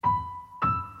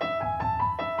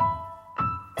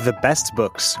The best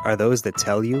books are those that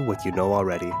tell you what you know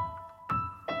already.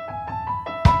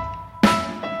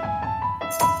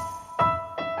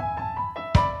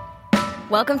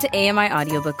 Welcome to AMI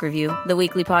Audiobook Review, the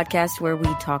weekly podcast where we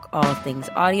talk all things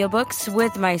audiobooks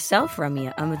with myself,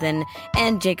 Ramya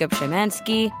and Jacob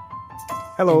Szymanski.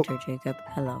 Hello. Enter Jacob.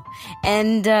 Hello.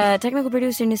 And technical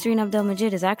producer Nisreen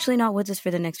Abdelmajid is actually not with us for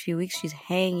the next few weeks. She's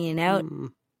hanging out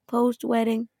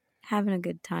post-wedding, having a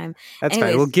good time. That's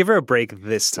fine. We'll give her a break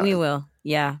this time. We will.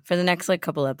 Yeah. For the next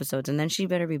couple episodes. And then she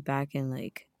better be back in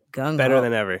gung-ho. Better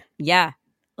than ever. Yeah.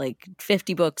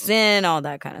 50 books in, all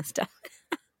that kind of stuff.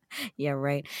 Yeah,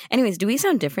 right. Anyways, do we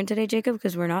sound different today, Jacob?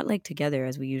 Because we're not together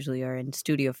as we usually are in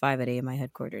Studio 5 at AMI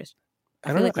headquarters.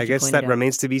 I don't know. I guess that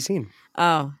remains to be seen.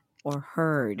 Oh, or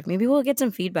heard. Maybe we'll get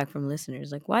some feedback from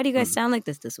listeners. Why do you guys sound like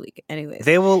this week? Anyways.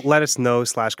 They will let us know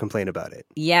 / complain about it.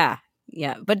 Yeah.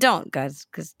 But don't, guys,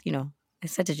 because, I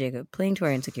said to Jacob, playing to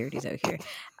our insecurities out here.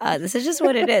 This is just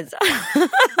what it is.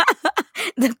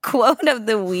 The quote of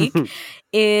the week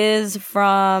is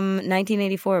from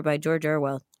 1984 by George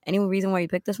Orwell. Any reason why you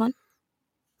picked this one?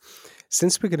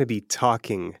 Since we're going to be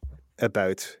talking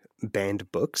about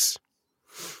banned books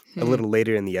a little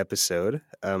later in the episode,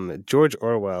 George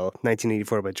Orwell,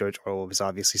 1984 by George Orwell was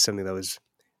obviously something that was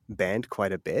banned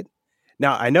quite a bit.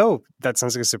 Now, I know that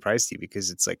sounds like a surprise to you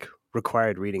because it's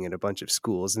required reading in a bunch of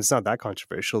schools, and it's not that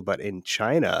controversial, but in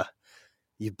China,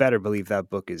 you better believe that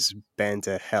book is banned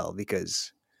to hell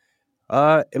because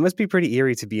it must be pretty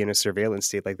eerie to be in a surveillance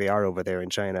state like they are over there in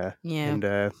China and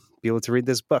be able to read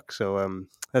this book. So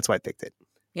that's why I picked it.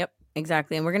 Yep,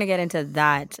 exactly. And we're going to get into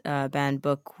that banned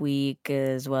book week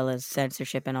as well as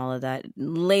censorship and all of that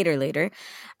later.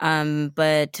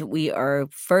 But we are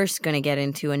first going to get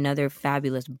into another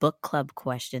fabulous book club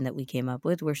question that we came up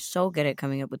with. We're so good at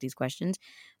coming up with these questions,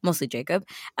 mostly Jacob.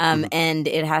 And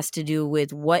it has to do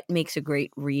with what makes a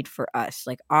great read for us,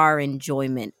 our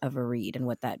enjoyment of a read and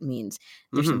what that means.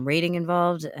 There's some rating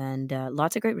involved and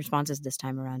lots of great responses this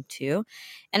time around too.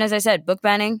 And as I said, book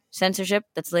banning, censorship,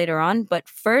 that's later on. But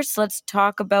first, let's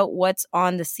talk about what's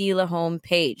on the CELA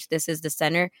homepage. This is the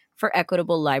Center for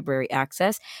Equitable Library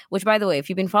Access, which, by the way, if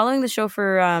you've been following the show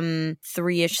for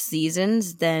 3-ish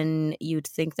seasons, then you'd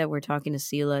think that we're talking to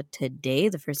CELA today,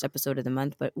 the first episode of the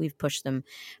month, but we've pushed them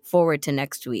forward to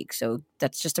next week. So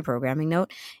that's just a programming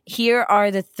note. Here are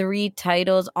the 3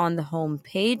 titles on the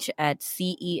homepage at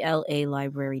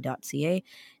celalibrary.ca.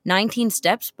 19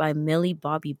 Steps by Millie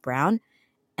Bobby Brown.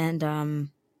 And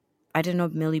I didn't know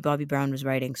Millie Bobby Brown was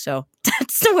writing, so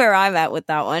that's where I'm at with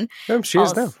that one. She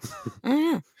is now. Oh,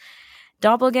 yeah.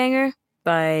 Doppelganger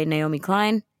by Naomi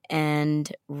Klein and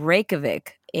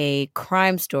Reykjavik, a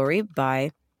crime story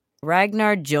by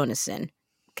Ragnar Jonasson.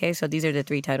 Okay, so these are the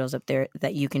 3 titles up there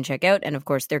that you can check out. And of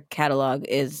course, their catalog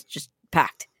is just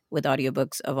packed with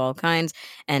audiobooks of all kinds.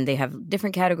 And they have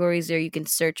different categories there you can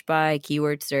search by,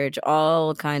 keyword search,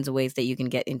 all kinds of ways that you can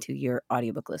get into your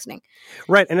audiobook listening.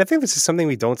 Right. And I think this is something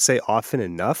we don't say often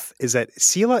enough, is that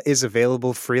CELA is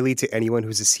available freely to anyone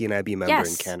who's a CNIB member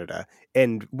in Canada.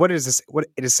 And what it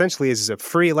essentially is a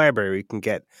free library. You can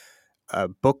get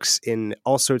books in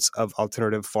all sorts of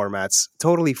alternative formats,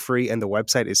 totally free. And the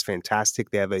website is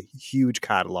fantastic. They have a huge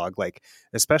catalog,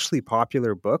 especially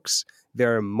popular books.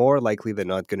 They're more likely than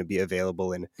not going to be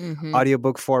available in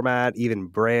audiobook format, even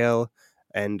Braille,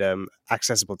 and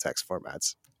accessible text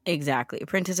formats. Exactly.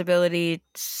 Printability,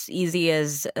 it's easy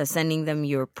as sending them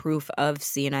your proof of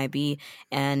CNIB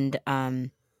and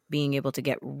being able to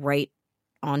get right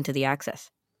onto the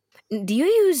access.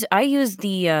 I use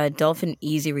the Dolphin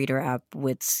Easy Reader app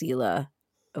with CELA,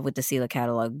 with the CELA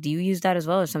catalog. Do you use that as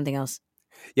well or something else?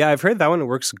 Yeah, I've heard that one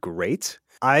works great.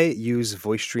 I use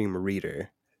VoiceStream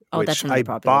Reader. Which I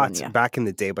bought back in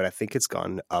the day, but I think it's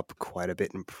gone up quite a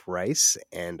bit in price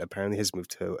and apparently has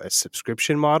moved to a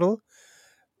subscription model,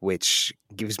 which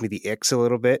gives me the icks a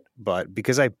little bit. But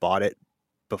because I bought it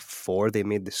before they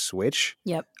made the switch,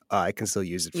 I can still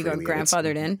use it freely. You got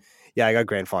grandfathered in? Yeah, I got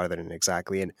grandfathered in,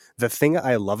 exactly. And the thing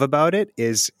I love about it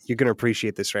is, you're going to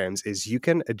appreciate this, Rams, is you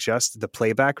can adjust the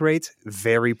playback rate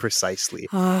very precisely.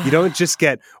 You don't just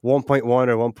get 1.1 or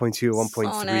 1.2 or 1.3.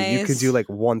 So nice. You can do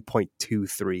 1.23,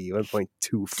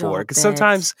 1.24. Because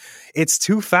sometimes it's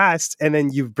too fast and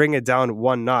then you bring it down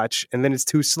one notch and then it's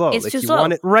too slow. It's too you slow.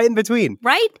 Want it right in between.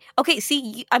 Right? Okay,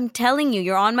 see, I'm telling you,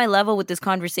 you're on my level with this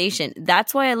conversation.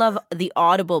 That's why I love the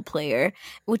Audible player,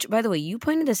 which, by the way, you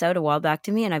pointed this out a while back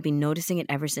to me and I've been noticing it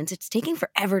ever since. It's taking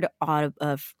forever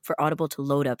for Audible to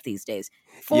load up these days.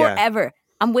 Forever. Yeah.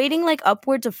 I'm waiting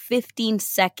upwards of 15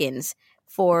 seconds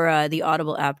for the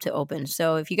Audible app to open.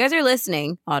 So if you guys are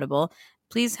listening, Audible,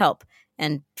 please help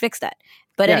and fix that.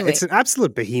 But Yeah, anyway, it's an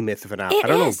absolute behemoth of an app. it I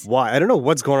don't know is. why. I don't know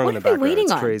what's going on What in are the they background. waiting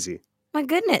It's on? crazy. My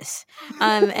goodness.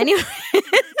 Anyway,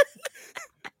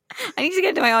 I need to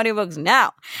get to my audiobooks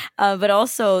now. But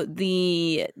also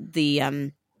the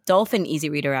Dolphin Easy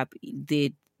Reader app,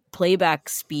 the playback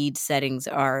speed settings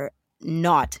are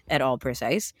not at all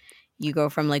precise. You go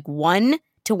from like 1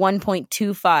 to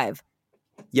 1.25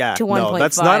 Yeah, to no,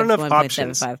 that's not 1.5 to enough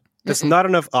options. 1.75. That's not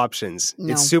enough options. It's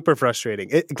No, super frustrating.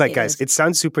 it Guys, is. it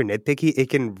sounds super nitpicky. It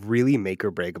can really make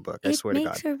or break a book. I It swear to God.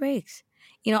 makes or breaks.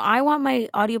 You know, I want my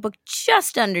audiobook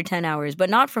just under 10 hours, but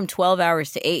not from 12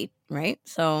 hours to 8, right?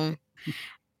 So,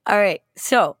 all right.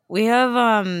 So, we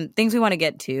have things we want to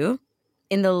get to.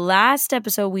 In the last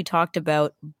episode, we talked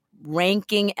about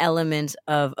ranking elements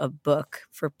of a book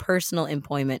for personal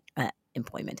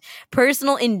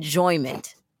personal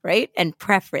enjoyment, right? And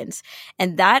preference.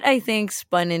 And that, I think,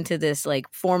 spun into this like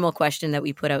formal question that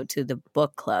we put out to the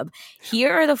book club.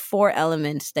 Here are the 4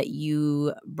 elements that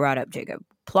you brought up, Jacob: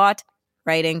 plot,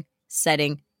 writing,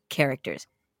 setting, characters.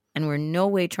 And we're no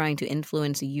way trying to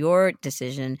influence your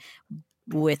decision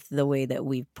with the way that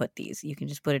we put these. You can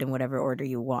just put it in whatever order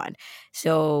you want.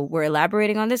 So we're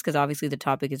elaborating on this because obviously the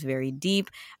topic is very deep,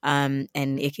 and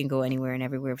it can go anywhere and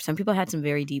everywhere. Some people had some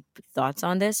very deep thoughts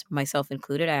on this, myself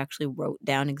included. I actually wrote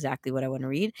down exactly what I want to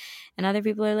read, and other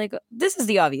people are like, this is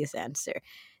the obvious answer.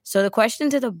 So the question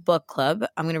to the book club,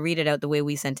 I'm going to read it out the way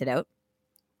we sent it out.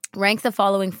 Rank the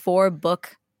following 4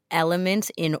 book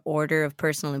elements in order of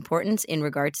personal importance in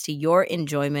regards to your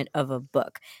enjoyment of a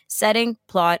book: setting,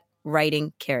 plot,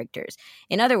 writing, characters.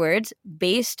 In other words,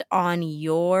 based on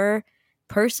your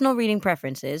personal reading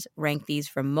preferences, rank these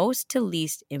from most to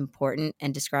least important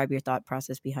and describe your thought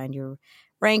process behind your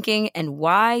ranking and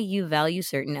why you value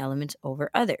certain elements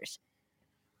over others.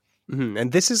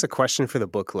 And this is a question for the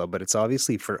book club, but it's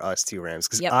obviously for us too, Rams,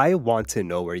 because Yep. I want to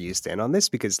know where you stand on this.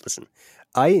 Because listen,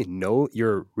 I know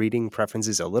your reading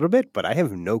preferences a little bit, but I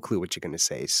have no clue what you're going to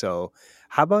say. So,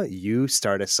 how about you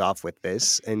start us off with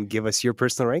this and give us your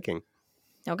personal ranking?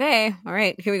 Okay. All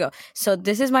right. Here we go. So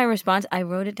this is my response. I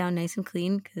wrote it down nice and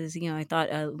clean because, you know, I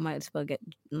thought I might as well get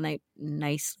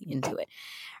nicely into it.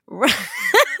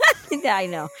 Yeah, I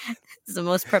know. It's the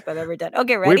most prep I've ever done.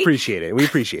 Okay, ready? We appreciate it. We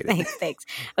appreciate it. Thanks.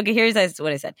 Okay, here's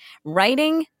what I said.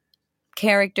 Writing,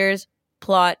 characters,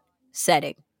 plot,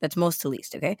 setting. That's most to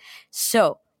least, okay?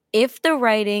 So if the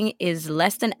writing is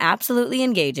less than absolutely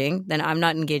engaging, then I'm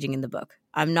not engaging in the book.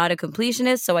 I'm not a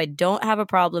completionist, so I don't have a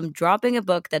problem dropping a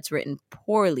book that's written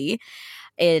poorly.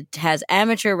 It has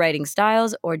amateur writing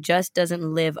styles or just doesn't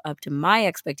live up to my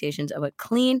expectations of what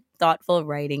clean, thoughtful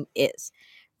writing is.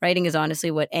 Writing is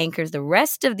honestly what anchors the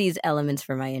rest of these elements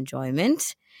for my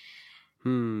enjoyment.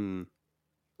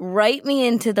 Write me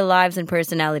into the lives and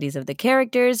personalities of the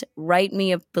characters. Write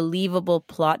me a believable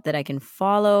plot that I can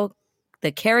follow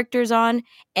the characters on,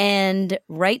 and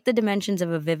write the dimensions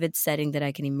of a vivid setting that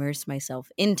I can immerse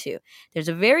myself into. There's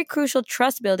a very crucial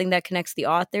trust building that connects the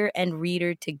author and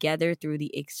reader together through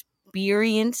the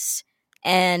experience,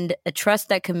 and a trust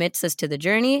that commits us to the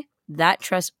journey. That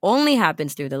trust only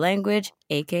happens through the language,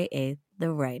 aka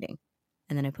the writing.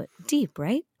 And then I put deep,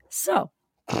 right? So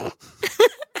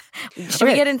should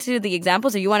we get into the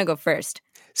examples, or you want to go first?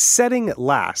 Setting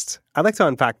last. I'd like to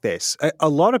unpack this. A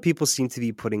lot of people seem to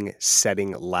be putting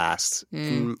setting last.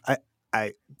 And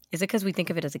I Is it because we think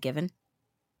of it as a given?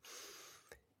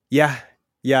 Yeah,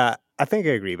 I think I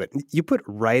agree. But you put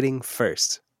writing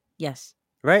first. Yes.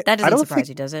 Right? That doesn't surprise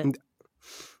you, does it?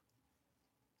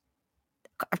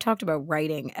 I've talked about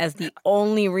writing as the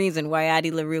only reason why Addie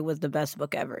LaRue was the best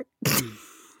book ever.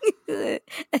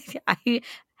 I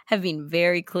have been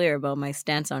very clear about my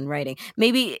stance on writing.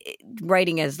 Maybe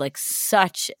writing as like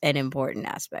such an important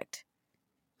aspect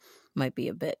might be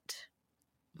a bit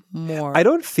more. I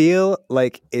don't feel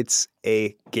like it's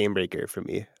a game breaker for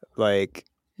me. Like,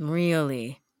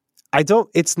 really?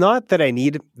 It's not that I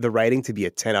need the writing to be a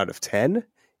 10 out of 10.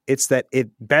 It's that it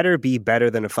better be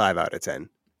better than a 5 out of 10.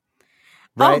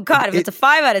 Right? Oh, God, if it's a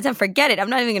 5 out of 10, forget it. I'm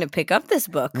not even going to pick up this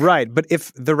book. Right. But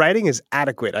if the writing is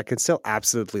adequate, I can still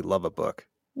absolutely love a book.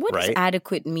 What does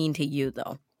adequate mean to you,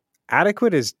 though?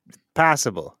 Adequate is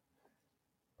passable.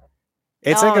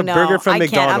 It's like a burger from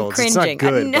McDonald's. It's not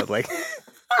good, but like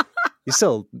you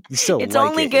still it's like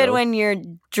only good when you're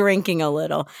drinking a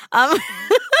little.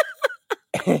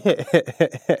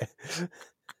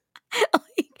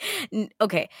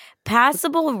 Okay,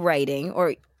 passable writing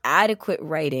or adequate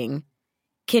writing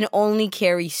can only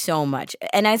carry so much.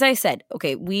 And as I said,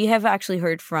 okay, we have actually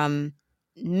heard from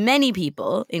many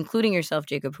people, including yourself,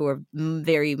 Jacob, who are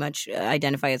very much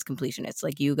identify as completionists.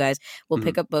 Like you guys will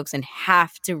pick up books and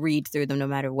have to read through them no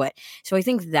matter what. So I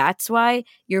think that's why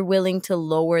you're willing to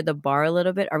lower the bar a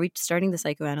little bit. Are we starting the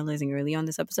psychoanalyzing early on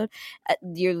this episode?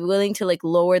 You're willing to like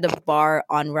lower the bar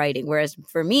on writing. Whereas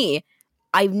for me,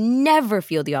 I never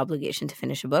feel the obligation to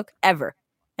finish a book ever.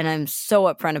 And I'm so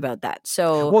upfront about that.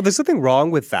 So, well, there's nothing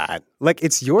wrong with that. Like,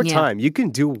 it's your Yeah. time. You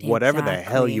can do whatever the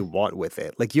hell Exactly. you want with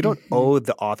it. Like, you don't owe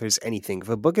the authors anything. If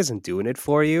a book isn't doing it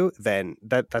for you, then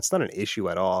that's not an issue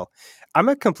at all. I'm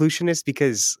a completionist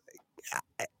because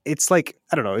it's like,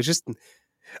 I don't know. It's just, I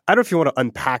don't know if you want to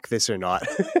unpack this or not.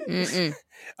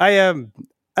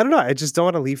 I don't know. I just don't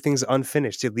want to leave things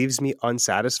unfinished. It leaves me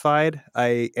unsatisfied.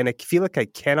 I feel like I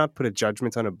cannot put a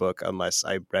judgment on a book unless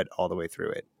I read all the way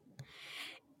through it.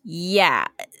 Yeah.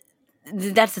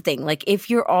 That's the thing. Like,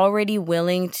 if you're already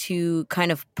willing to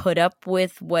kind of put up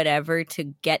with whatever to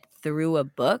get through a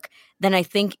book, then I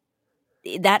think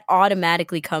that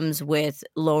automatically comes with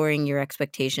lowering your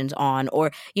expectations on, or,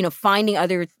 you know, finding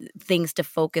other things to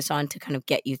focus on to kind of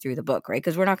get you through the book, right?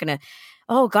 Because we're not going to,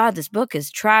 oh God, this book is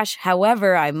trash.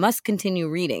 However, I must continue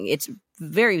reading. It's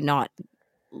very not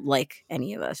like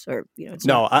any of us, or, you know, it's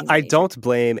No, not I human nature. don't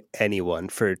blame anyone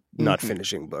for not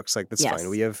finishing books. Like, that's fine. Yes.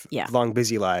 We have Yeah. long,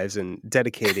 busy lives, and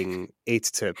dedicating 8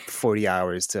 to 40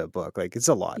 hours to a book, like, it's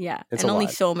a lot. Yeah. It's And a only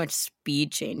lot. so much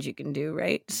speed change you can do,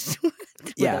 right?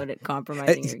 Yeah. Without it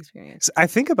compromising your experience. So I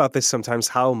think about this sometimes,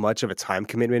 how much of a time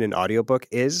commitment an audiobook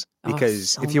is,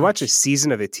 because so if you watch a much.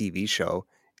 season of a TV show,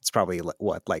 it's probably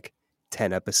like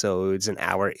 10 episodes, an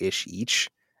hour-ish each.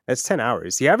 That's 10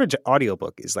 hours. The average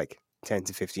audiobook is like 10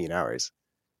 to 15 hours.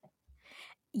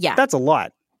 Yeah. That's a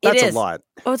lot. That's a lot.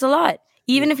 Oh, it's a lot.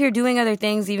 Even if you're doing other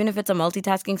things, even if it's a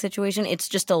multitasking situation, it's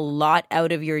just a lot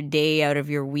out of your day, out of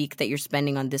your week that you're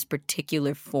spending on this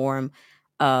particular form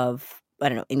of, I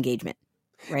don't know, engagement,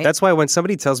 right? That's why when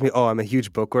somebody tells me, oh, I'm a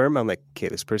huge bookworm, I'm like, okay,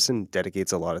 this person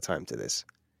dedicates a lot of time to this.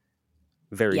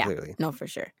 Very clearly. No, for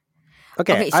sure.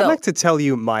 Okay, I'd so- like to tell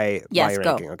you my Yes, go.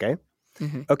 ranking, okay?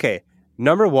 Mhm. Okay,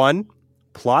 number 1,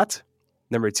 plot.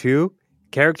 Number 2,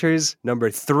 characters.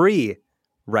 Number 3,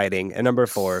 writing. And number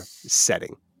 4,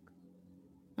 setting.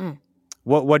 Mm.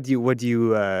 What do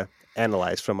you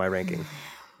analyze from my ranking?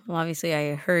 Well, obviously,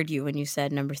 I heard you when you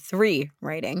said number 3,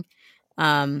 writing.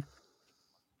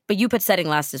 But you put setting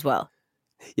last as well.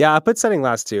 Yeah, I put setting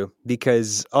last too,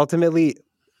 because ultimately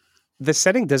the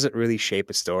setting doesn't really shape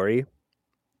a story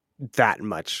that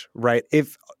much, right?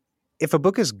 If a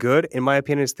book is good, in my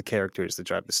opinion, it's the characters that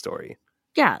drive the story.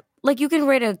 Yeah, like you can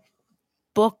write a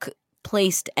book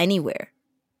placed anywhere.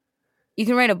 You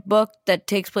can write a book that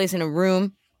takes place in a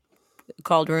room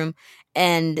called room,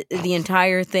 and the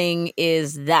entire thing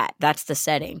is that's the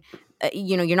setting.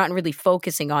 You know, you're not really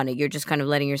focusing on it. You're just kind of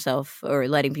letting yourself or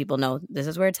letting people know this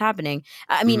is where it's happening.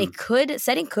 I mean,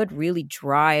 setting could really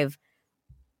drive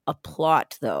a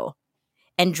plot though,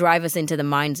 and drive us into the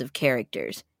minds of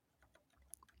characters.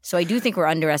 So I do think we're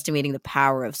underestimating the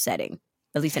power of setting,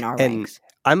 at least in our ranks.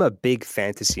 I'm a big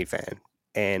fantasy fan,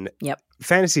 and Yep.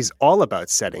 fantasy's all about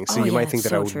setting. So Oh, you yeah, might think it's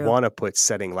that I so would true. want to put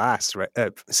setting last, right?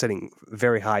 Setting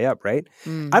very high up, right?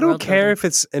 Mm, I don't world care building. if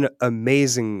it's an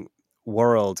amazing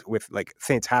world with like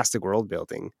fantastic world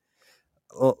building.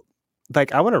 Well,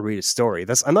 like, I want to read a story.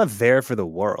 I'm not there for the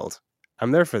world. I'm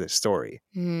there for the story.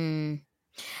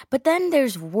 But then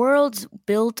there's worlds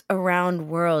built around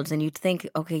worlds, and you'd think,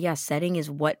 okay, yeah, setting is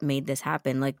what made this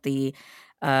happen. Like the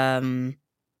Harry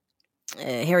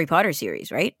Potter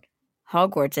series, right?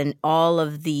 Hogwarts and all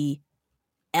of the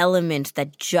elements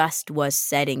that just was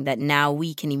setting that now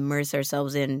we can immerse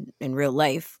ourselves in real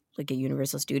life, like at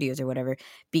Universal Studios or whatever,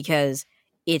 because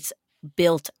it's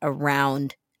built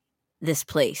around this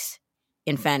place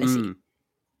in fantasy.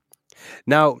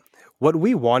 Now, what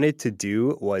we wanted to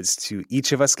do was to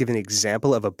each of us give an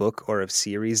example of a book or a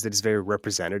series that is very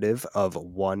representative of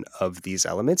one of these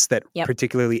elements, that Yep.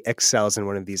 particularly excels in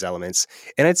one of these elements.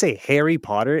 And I'd say Harry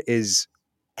Potter is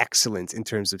excellent in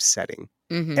terms of setting.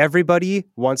 Mhm. Everybody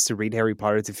wants to read Harry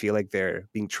Potter to feel like they're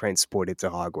being transported to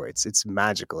Hogwarts. It's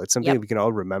magical. It's something Yep. that we can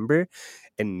all remember,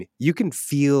 and you can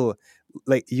feel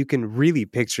like you can really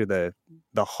picture the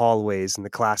hallways and the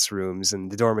classrooms and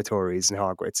the dormitories in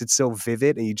Hogwarts. It's so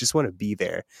vivid, and you just want to be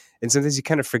there. And sometimes you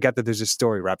kind of forget that there's a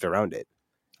story wrapped around it.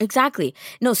 Exactly.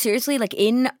 No, seriously, like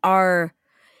in our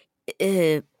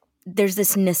there's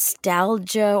this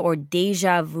nostalgia or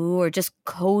deja vu or just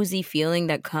cozy feeling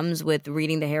that comes with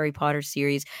reading the Harry Potter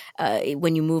series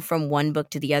when you move from one book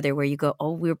to the other, where you go,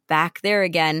 oh, we're back there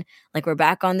again. Like, we're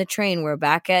back on the train. We're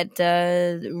back at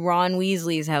Ron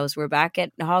Weasley's house. We're back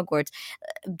at Hogwarts.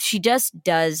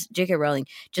 J.K. Rowling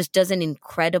just does an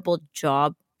incredible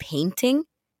job painting.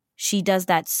 She does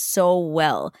that so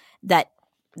well that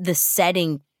the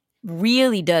setting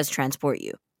really does transport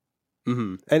you.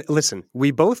 Mm-hmm. And listen,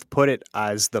 we both put it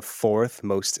as the fourth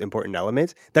most important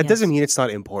element. That doesn't Yes. mean it's not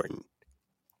important.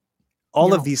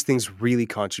 All of No. these things really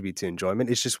contribute to enjoyment.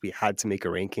 It's just we had to make a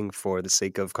ranking for the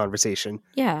sake of conversation.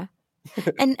 Yeah.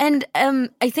 And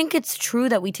I think it's true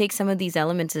that we take some of these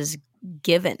elements as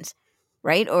givens,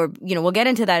 right? Or, we'll get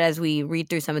into that as we read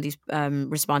through some of these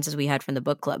responses we had from the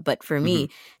book club. But for Mm-hmm. me,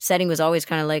 setting was always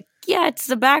kind of like, yeah, it's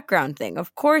the background thing.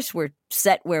 Of course we're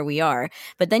set where we are.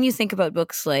 But then you think about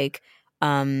books like,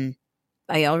 I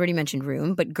already mentioned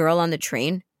Room, but Girl on the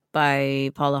Train by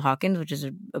Paula Hawkins, which is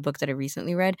a book that I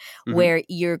recently read, Mm-hmm. where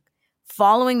you're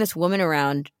following this woman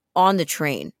around on the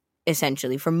train,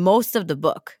 essentially, for most of the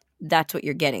book. That's what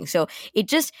you're getting. So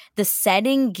the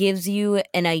setting gives you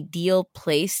an ideal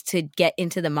place to get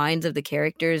into the minds of the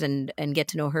characters and get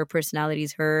to know her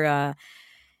personalities, her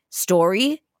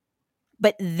story.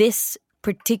 But this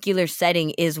particular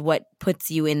setting is what puts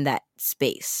you in that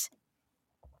space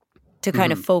to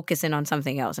kind of Mm-hmm. focus in on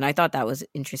something else. And I thought that was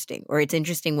interesting, or it's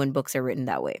interesting when books are written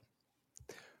that way.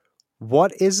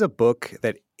 What is a book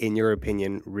that, in your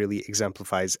opinion, really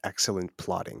exemplifies excellent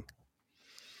plotting?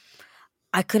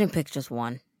 I couldn't pick just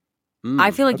one.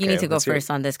 I feel like you Okay, need to go let's hear it. first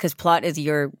on this because plot is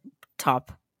your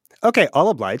top. Okay, I'll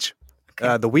oblige.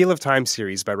 Okay. The Wheel of Time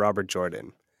series by Robert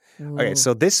Jordan. Okay, Ooh.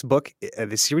 so this book,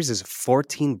 this series is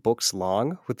 14 books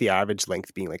long, with the average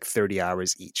length being like 30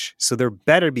 hours each. So there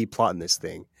better be plot in this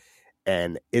thing.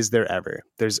 And is there ever?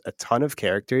 There's a ton of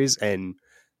characters and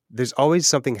there's always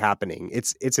something happening.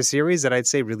 It's a series that I'd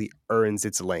say really earns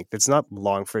its length. It's not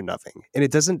long for nothing. And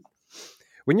it doesn't,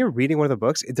 when you're reading one of the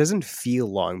books, it doesn't feel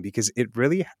long because it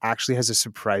really actually has a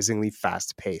surprisingly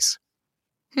fast pace.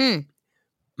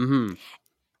 Mm-hmm.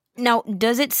 Now,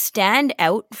 does it stand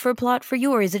out for plot for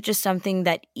you, or is it just something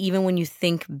that even when you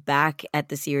think back at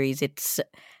the series,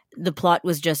 the plot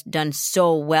was just done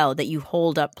so well that you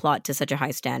hold up plot to such a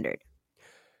high standard?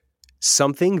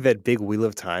 Something that big Wheel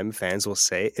of Time fans will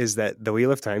say is that the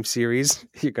Wheel of Time series,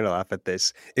 you're going to laugh at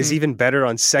this, is even better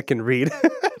on second read.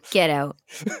 Get out.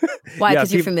 Why? Yeah,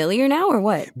 Because you're familiar now, or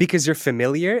what? because you're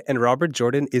familiar, and Robert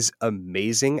Jordan is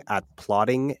amazing at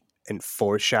plotting and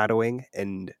foreshadowing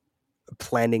and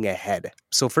planning ahead.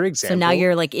 So, for So example, now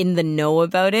you're like in the know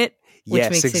about it, which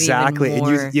yes, makes exactly, it even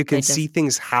and more you can see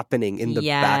things happening in the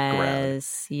background.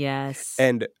 Yes.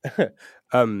 And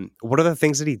one of the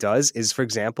things that he does is, for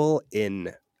example,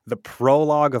 in the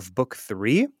prologue of book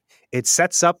 3, it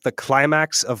sets up the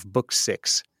climax of book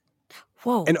 6.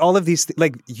 Whoa. And all of these,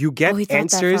 like, you get he thought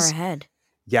answers. that far ahead.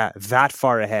 Yeah, that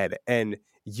far ahead. And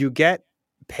you get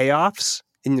payoffs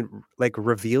in like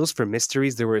reveals for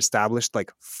mysteries that were established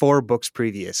like 4 books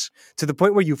previous, to the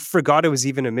point where you forgot it was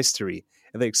even a mystery.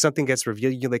 And like something gets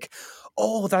revealed, you're like,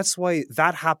 oh, that's why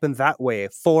that happened that way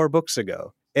 4 books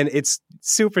ago. And it's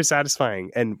super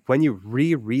satisfying. And when you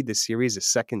reread the series a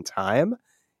second time,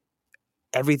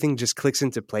 everything just clicks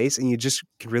into place and you just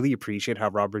really appreciate how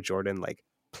Robert Jordan like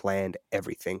planned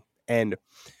everything. And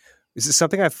this is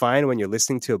something I find when you're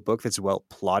listening to a book that's well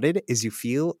plotted is you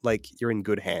feel like you're in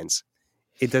good hands.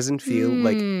 It doesn't feel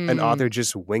like an author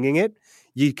just winging it.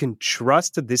 You can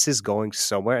trust that this is going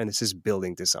somewhere and this is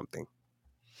building to something.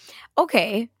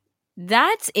 Okay,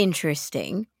 that's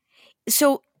interesting.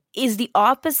 So is the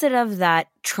opposite of that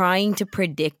trying to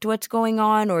predict what's going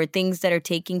on or things that are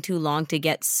taking too long to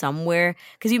get somewhere?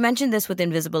 Because you mentioned this with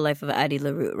Invisible Life of Addie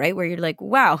LaRue, right? Where you're like,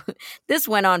 wow, this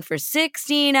went on for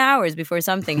 16 hours before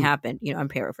something happened. I'm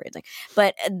paraphrasing.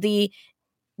 But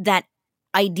that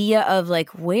idea of like,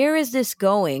 where is this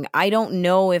going? I don't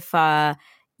know if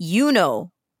you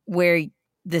know where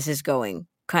this is going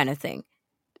kind of thing.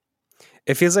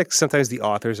 It feels like sometimes the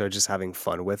authors are just having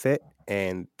fun with it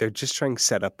and they're just trying to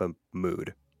set up a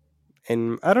mood.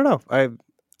 And I don't know.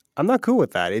 I'm not cool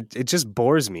with that. It just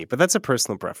bores me, but that's a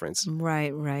personal preference.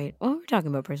 Right. Well, we're talking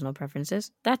about personal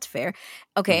preferences. That's fair.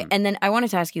 Okay, and then I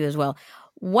wanted to ask you as well,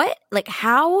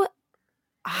 how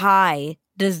high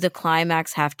does the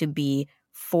climax have to be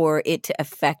for it to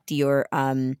affect your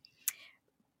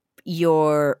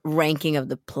ranking of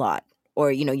the plot or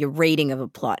your rating of a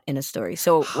plot in a story?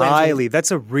 So Highly.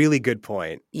 That's a really good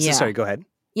point. Yeah. So, sorry, go ahead.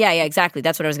 Yeah, exactly.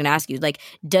 That's what I was going to ask you. Like,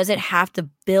 does it have to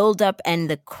build up and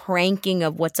the cranking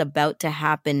of what's about to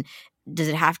happen, does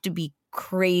it have to be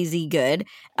crazy good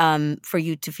for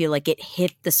you to feel like it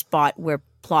hit the spot where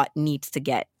plot needs to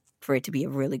get for it to be a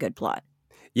really good plot?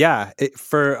 Yeah,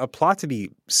 for a plot to be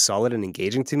solid and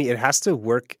engaging to me, it has to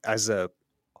work as a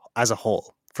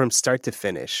whole from start to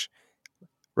finish.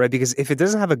 right? Because if it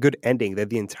doesn't have a good ending, then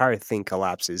the entire thing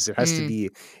collapses. It has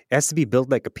to be built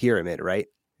like a pyramid, right?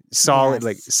 Solid,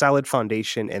 like Yes. solid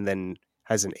foundation, and then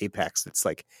has an apex that's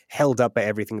like held up by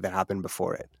everything that happened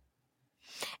before it.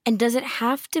 And does it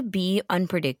have to be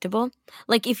unpredictable?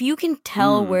 Like, if you can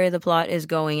tell Mm. where the plot is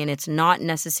going and it's not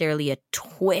necessarily a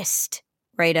twist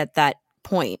right at that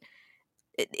point,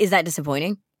 is that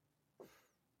disappointing?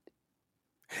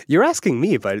 You're asking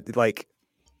me, but like,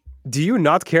 do you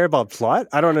not care about plot?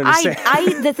 I don't understand.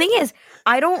 The thing is,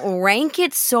 I don't rank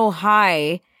it so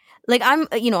high. Like, I'm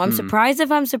Mm. surprised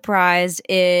if I'm surprised.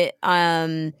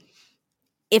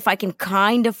 If I can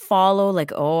kind of follow,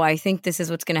 like, oh, I think this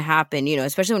is what's going to happen,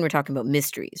 especially when we're talking about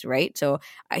mysteries, right? So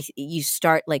you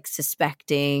start like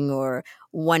suspecting or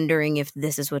wondering if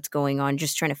this is what's going on,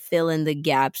 just trying to fill in the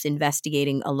gaps,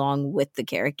 investigating along with the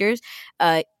characters.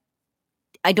 I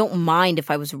don't mind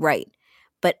if I was right,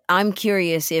 but I'm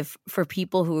curious if for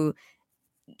people who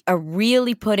are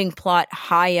really putting plot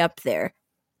high up there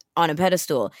on a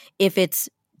pedestal,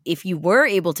 if you were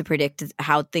able to predict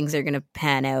how things are going to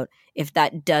pan out, if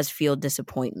that does feel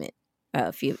disappointing,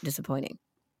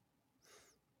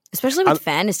 especially with I'm,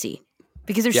 fantasy,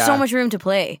 because there's so yeah, much room to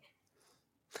play.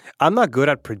 I'm not good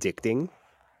at predicting.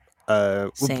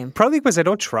 Same. Probably because I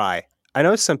don't try. I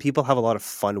know some people have a lot of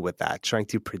fun with that, trying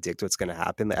to predict what's going to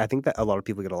happen. I think that a lot of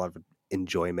people get a lot of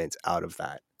enjoyment out of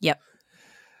that. Yep.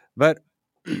 But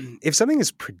if something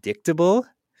is predictable,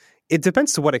 it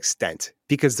depends to what extent,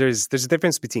 because there's a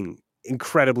difference between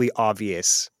incredibly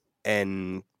obvious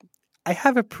and I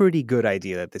have a pretty good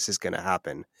idea that this is going to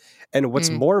happen. And what's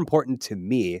Mm. more important to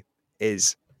me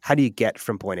is how do you get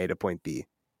from point A to point B?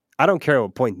 I don't care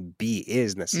what point B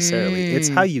is necessarily. It's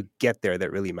how Mm. you get there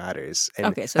that really matters. And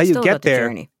Okay, so how it's you still about get the there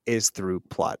journey. is through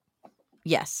plot.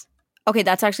 Yes. Okay,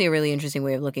 that's actually a really interesting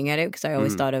way of looking at it, because I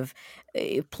always Mhm. thought of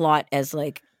plot as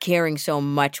like caring so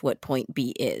much what point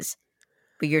B is.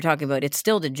 But you're talking about it's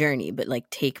still the journey, but like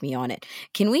take me on it.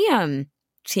 Can we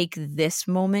take this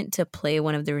moment to play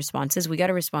one of the responses? We got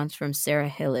a response from Sarah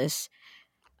Hillis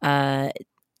Yeah,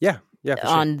 for sure.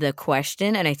 on the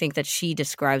question, and I think that she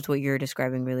describes what you're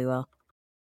describing really well.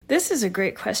 This is a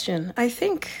great question. I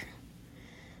think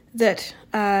that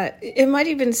it might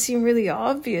even seem really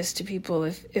obvious to people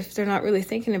if they're not really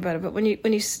thinking about it. But when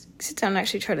you sit down and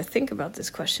actually try to think about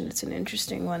this question, it's an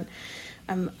interesting one.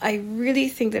 I really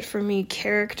think that for me,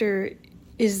 character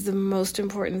is the most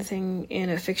important thing in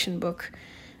a fiction book,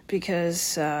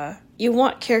 because you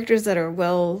want characters that are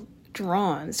well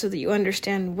drawn so that you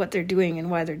understand what they're doing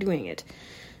and why they're doing it.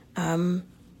 Then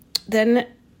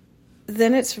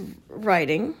it's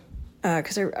writing,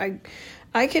 because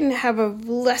I can have a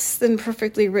less than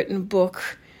perfectly written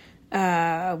book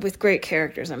with great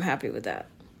characters. I'm happy with that.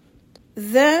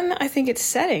 Then I think it's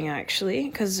setting, actually,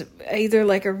 because either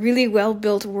like a really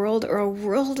well-built world or a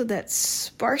world that's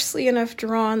sparsely enough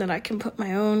drawn that I can put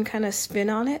my own kind of spin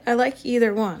on it. I like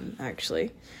either one,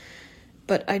 actually.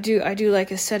 But I do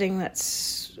like a setting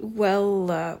that's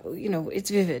it's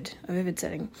vivid, a vivid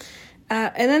setting.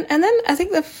 And then I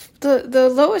think the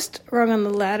lowest rung on the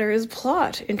ladder is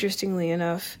plot. Interestingly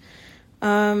enough,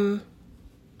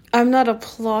 I'm not a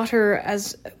plotter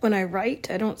as when I write.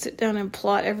 I don't sit down and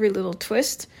plot every little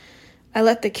twist. I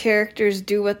let the characters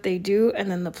do what they do,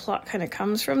 and then the plot kind of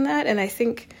comes from that. And I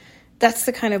think that's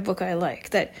the kind of book I like.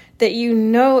 That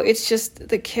it's just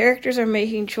the characters are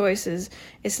making choices.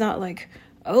 It's not like,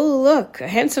 oh, look, a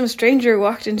handsome stranger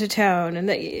walked into town.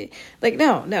 And I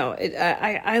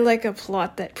like a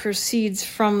plot that proceeds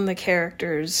from the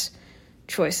characters'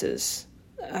 choices.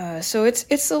 So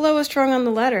it's the lowest rung on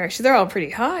the ladder. Actually, they're all pretty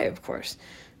high, of course.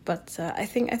 But I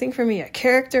think for me, a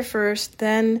character first,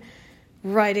 then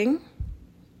writing,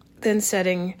 then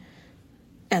setting,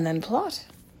 and then plot.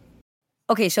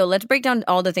 Okay, so let's break down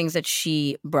all the things that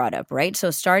she brought up, right?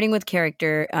 So starting with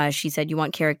character, she said you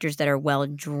want characters that are well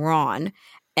drawn.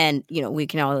 And, we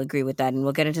can all agree with that. And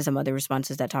we'll get into some other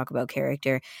responses that talk about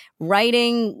character.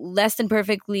 Writing, less than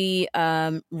perfectly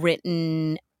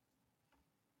written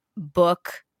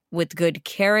book with good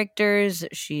characters.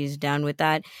 She's down with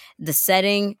that. The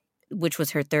setting, which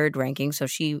was her third ranking, so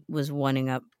she was one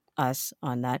up us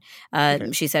on that.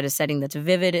 Okay. She said a setting that's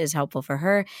vivid is helpful for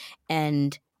her.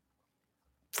 And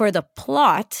for the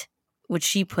plot, which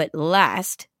she put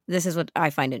last, this is what I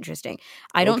find interesting.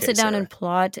 I don't Okay, sit down Sarah. and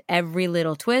plot every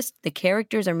little twist. The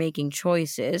characters are making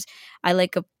choices. I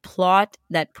like a plot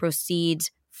that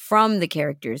proceeds from the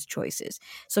characters' choices.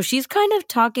 So she's kind of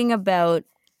talking about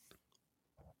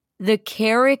the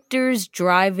characters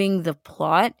driving the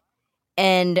plot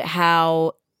and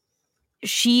how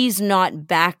she's not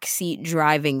backseat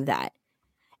driving that.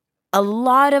 A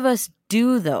lot of us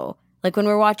do, though. Like when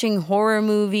we're watching horror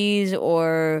movies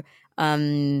or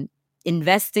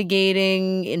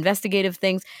investigative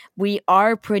things, we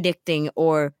are predicting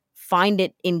or find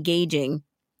it engaging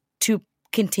to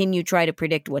continue try to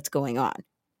predict what's going on.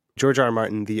 George R. R.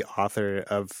 Martin, the author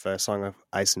of Song of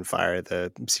Ice and Fire,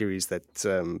 the series that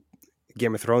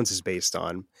Game of Thrones is based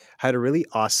on, had a really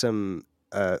awesome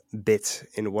bit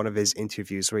in one of his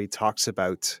interviews where he talks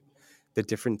about the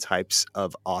different types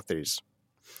of authors.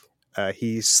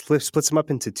 He splits them up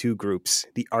into two groups,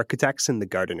 the architects and the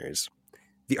gardeners.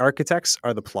 The architects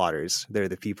are the plotters. They're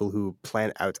the people who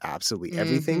plan out absolutely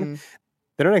everything. Mm-hmm.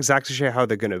 They're not exactly sure how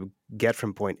they're going to get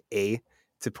from point A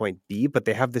to point B, but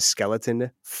they have the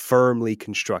skeleton firmly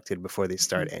constructed before they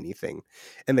start anything.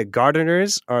 And the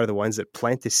gardeners are the ones that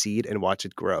plant the seed and watch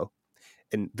it grow.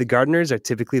 And the gardeners are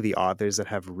typically the authors that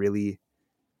have really,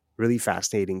 really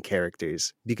fascinating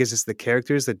characters because it's the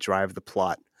characters that drive the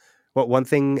plot. Well, one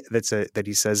thing that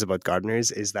he says about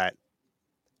gardeners is that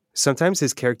sometimes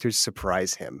his characters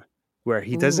surprise him, where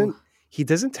he doesn't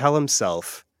tell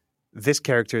himself this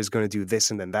character is going to do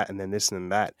this and then that and then this and then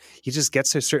that. He just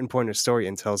gets to a certain point in the story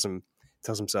and tells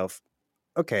himself,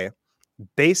 okay,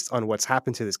 based on what's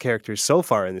happened to this character so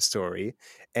far in the story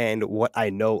and what I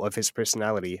know of his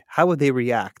personality, how would they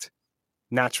react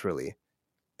naturally?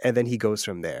 And then he goes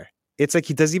from there. It's like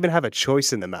he doesn't even have a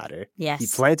choice in the matter. Yes. He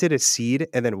planted a seed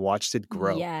and then watched it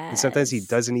grow. Yes. And sometimes he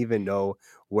doesn't even know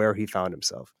where he found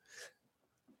himself.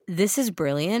 This is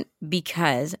brilliant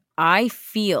because I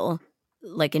feel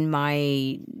like in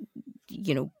my,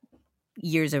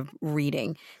 years of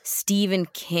reading, Stephen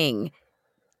King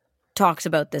talks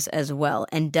about this as well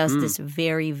and does this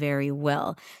very, very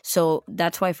well. So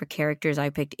that's why for characters, I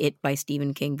picked It by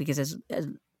Stephen King because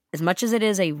as much as it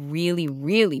is a really,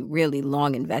 really, really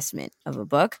long investment of a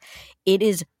book, it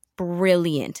is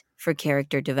brilliant for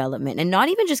character development. And not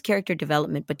even just character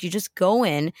development, but you just go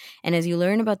in and as you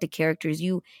learn about the characters,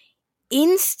 you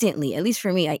instantly, at least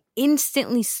for me, I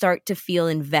instantly start to feel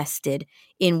invested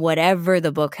in whatever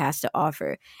the book has to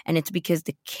offer. And it's because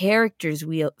the characters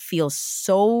feel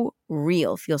so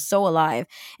real, feel so alive.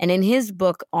 And in his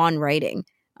book on writing,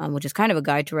 which is kind of a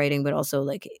guide to writing, but also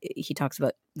like he talks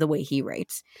about the way he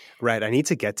writes. Right. I need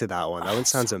to get to that one. That one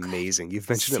sounds so amazing. You've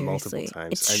mentioned Seriously. it multiple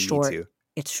times. It's I short. need to.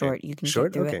 It's short. Okay. You can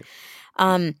Short? get through Okay.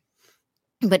 it.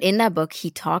 But in that book,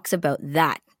 he talks about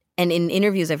that. And in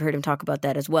interviews, I've heard him talk about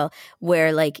that as well,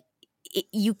 where like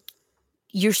you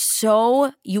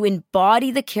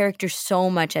embody the character so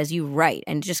much as you write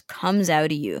and it just comes out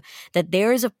of you that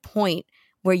there is a point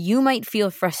where you might feel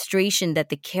frustration that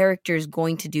the character is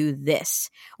going to do this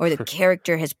or the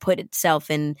character has put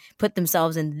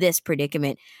themselves in this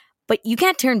predicament, but you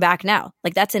can't turn back now.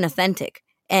 Like that's inauthentic.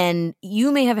 And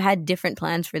you may have had different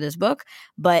plans for this book,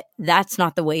 but that's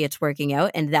not the way it's working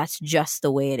out. And that's just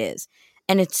the way it is.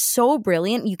 And it's so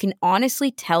brilliant. You can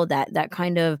honestly tell that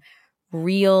kind of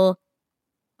real,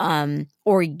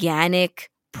 organic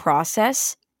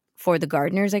process for the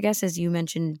gardeners, I guess, as you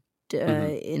mentioned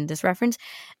in this reference,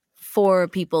 for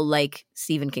people like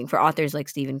Stephen King, for authors like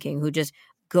Stephen King, who just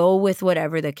go with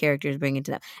whatever the characters bring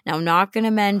into them. Now, I'm not going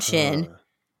to mention,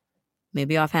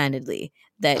 maybe offhandedly,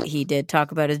 that he did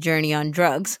talk about his journey on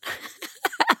drugs.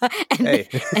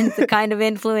 and the kind of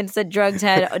influence that drugs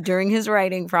had during his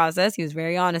writing process. He was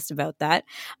very honest about that.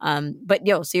 But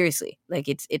seriously, like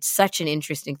it's such an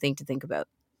interesting thing to think about.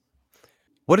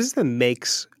 What is that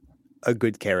makes a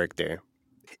good character?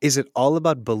 Is it all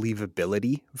about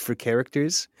believability for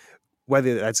characters,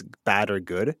 whether that's bad or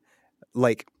good?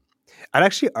 Like, I'd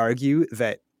actually argue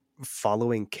that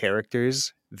following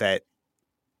characters that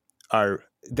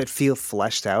feel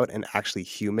fleshed out and actually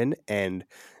human, and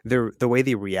the way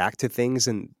they react to things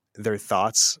and their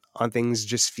thoughts on things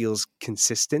just feels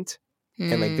consistent,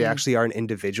 and like they actually are an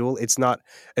individual. It's not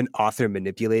an author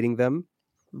manipulating them.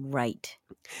 Right.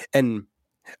 And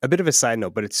a bit of a side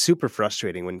note, but it's super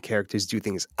frustrating when characters do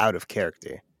things out of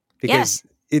character because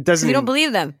it doesn't. You don't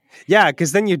believe them. Yeah,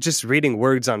 because then you're just reading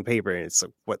words on paper, and it's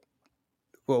like,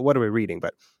 what are we reading?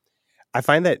 But I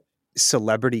find that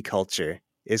celebrity culture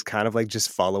is kind of like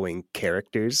just following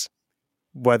characters,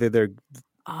 whether they're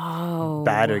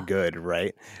bad or good,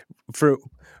 right? For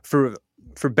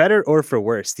better or for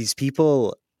worse, these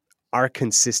people are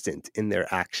consistent in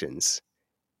their actions.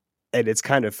 And it's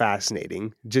kind of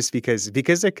fascinating just because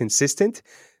they're consistent,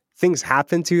 things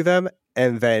happen to them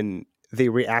and then they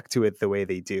react to it the way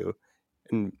they do.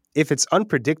 And if it's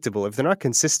unpredictable, if they're not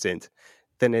consistent,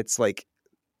 then it's like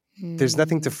there's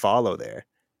nothing to follow there.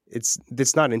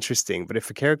 It's not interesting. But if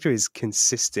a character is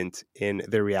consistent in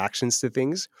their reactions to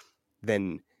things,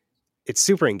 then it's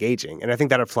super engaging. And I think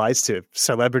that applies to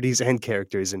celebrities and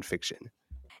characters in fiction.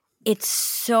 It's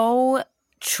so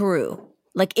true.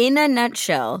 Like, in a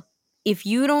nutshell, if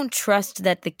you don't trust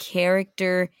that the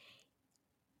character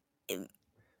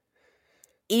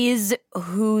is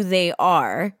who they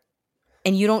are,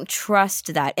 and you don't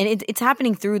trust that, and it's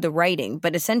happening through the writing,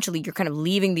 but essentially you're kind of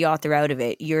leaving the author out of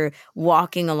it. You're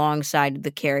walking alongside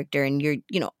the character, and you're,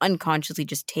 unconsciously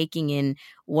just taking in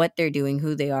what they're doing,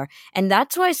 who they are. And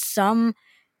that's why some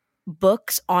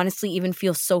books honestly even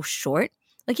feel so short.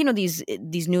 Like, these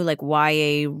new like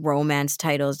YA romance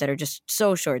titles that are just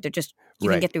so short. They're just, you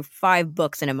can Right. get through 5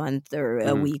 books in a month or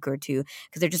a week or two,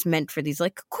 because they're just meant for these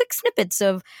like quick snippets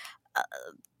of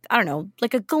I don't know,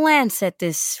 like a glance at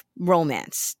this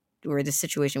romance or this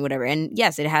situation, whatever. And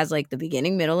yes, it has like the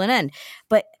beginning, middle, and end.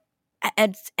 But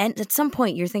at some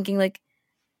point, you're thinking like,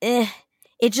 it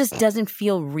just doesn't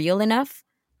feel real enough.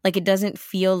 Like, it doesn't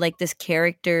feel like these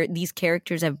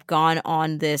characters have gone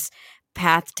on this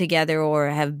path together or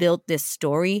have built this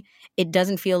story. It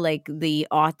doesn't feel like the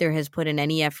author has put in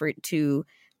any effort to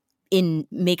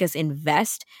make us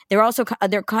invest.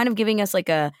 They're kind of giving us like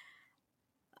a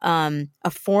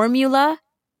formula,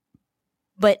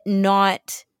 but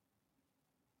not,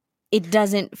 it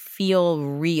doesn't feel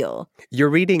real. You're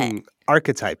reading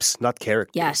archetypes, not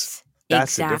characters. Yes,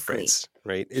 That's the exactly. difference,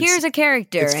 right? Here's a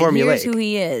character, it's and here's who formulaic.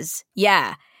 he is.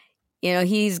 Yeah.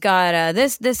 He's got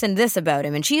this, and this about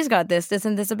him, and she's got this,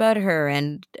 and this about her,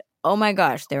 and oh my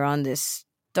gosh, they're on this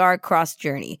star-crossed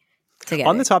journey together.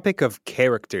 On the topic of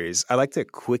characters, I like to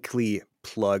quickly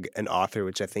plug an author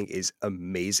which I think is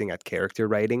amazing at character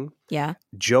writing. Yeah.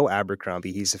 Joe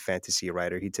Abercrombie, he's a fantasy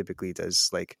writer. He typically does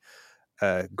like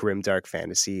grim, dark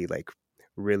fantasy, like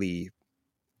really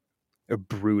a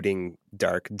brooding,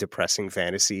 dark, depressing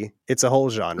fantasy. It's a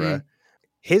whole genre.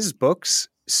 His books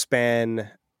span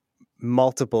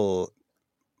multiple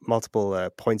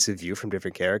points of view from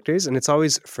different characters, and it's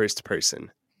always first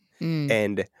person.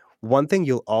 And one thing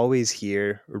you'll always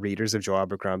hear readers of Joe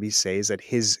Abercrombie say is that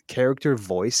his character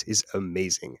voice is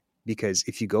amazing, because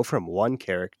if you go from one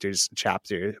character's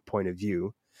chapter point of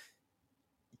view,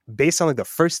 based on like the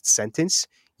first sentence,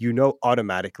 you know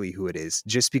automatically who it is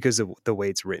just because of the way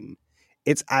it's written.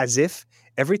 It's as if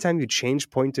every time you change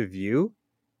point of view,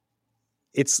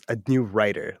 it's a new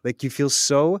writer. Like, you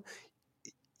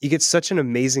get such an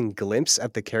amazing glimpse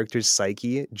at the character's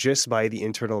psyche just by the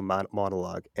internal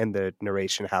monologue and the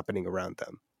narration happening around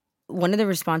them. One of the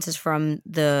responses from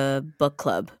the book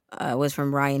club was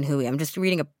from Ryan Hui. I'm just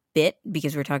reading a bit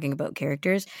because we're talking about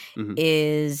characters.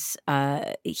 Is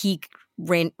he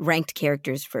ranked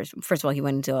characters first? First of all, he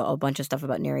went into a bunch of stuff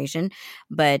about narration,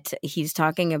 but he's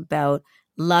talking about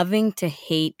loving to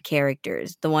hate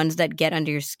characters, the ones that get under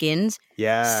your skin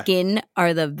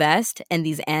are the best, and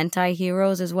these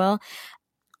anti-heroes as well.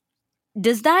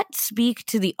 Does that speak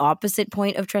to the opposite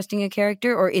point of trusting a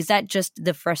character, or is that just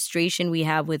the frustration we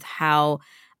have with how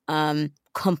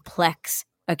complex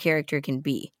a character can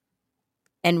be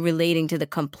and relating to the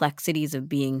complexities of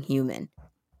being human?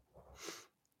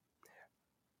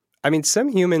 I mean, some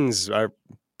humans are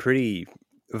pretty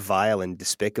vile and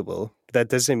despicable. That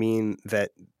doesn't mean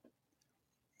that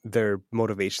their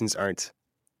motivations aren't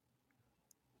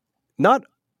not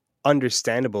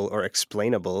understandable or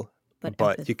explainable,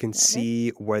 but you can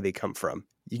see where they come from.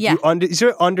 You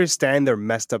understand their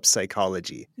messed up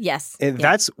psychology. Yes. And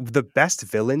that's the best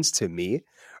villains to me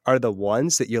are the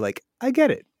ones that you're like, I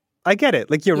get it.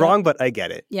 Like, you're wrong, but I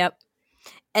get it. Yep.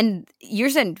 And you're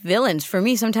saying villains. For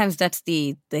me, sometimes that's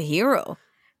the hero,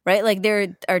 right? Like,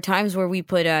 there are times where we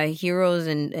put heroes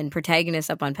and protagonists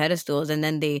up on pedestals, and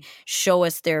then they show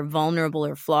us their vulnerable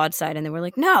or flawed side, and then we're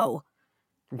like, no.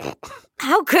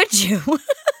 How could you?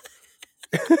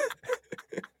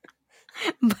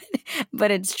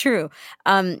 But it's true.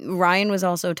 Ryan was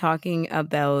also talking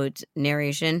about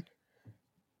narration.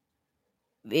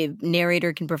 A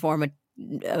narrator can perform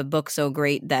a book so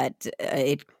great that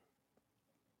it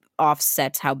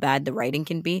offsets how bad the writing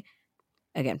can be.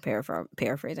 Again,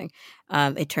 paraphrasing.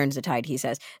 It turns the tide, he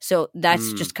says. So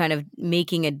that's just kind of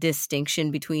making a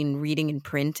distinction between reading in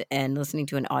print and listening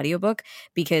to an audiobook,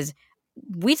 because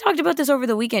we talked about this over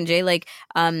the weekend, Jay. Like,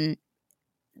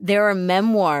 there are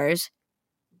memoirs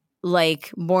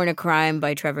like Born a Crime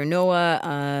by Trevor Noah,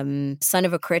 Son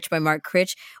of a Critch by Mark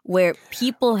Critch, where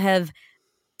people have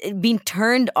been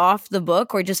turned off the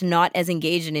book or just not as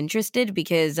engaged and interested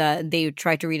because they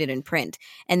tried to read it in print.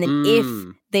 And then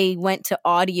if they went to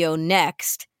audio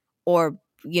next, or,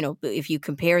 if you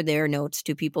compare their notes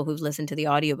to people who've listened to the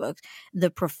audiobooks, the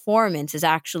performance is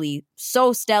actually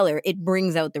so stellar, it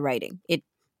brings out the writing. It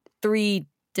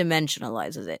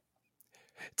 3-dimensionalizes it.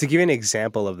 To give you an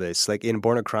example of this, like in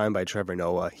Born a Crime by Trevor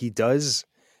Noah, he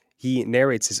he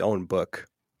narrates his own book.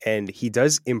 And he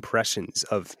does impressions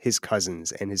of his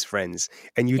cousins and his friends.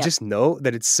 And you just know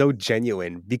that it's so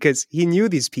genuine because he knew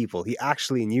these people. He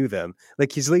actually knew them.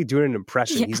 Like, he's really doing an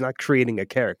impression. Yeah. He's not creating a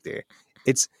character.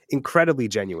 It's incredibly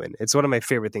genuine. It's one of my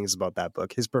favorite things about that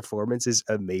book. His performance is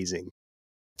amazing.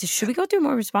 Should we go through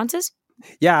more responses?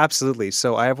 Yeah, absolutely.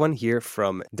 So I have one here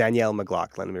from Danielle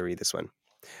McLaughlin. Let me read this one.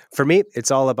 For me, it's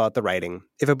all about the writing.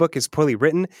 If a book is poorly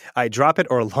written, I drop it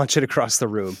or launch it across the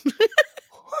room.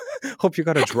 Hope you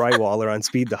got a drywaller on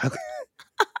speed dial.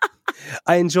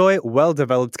 I enjoy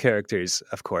well-developed characters,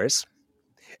 of course,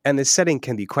 and the setting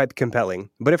can be quite compelling.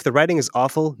 But if the writing is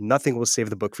awful, nothing will save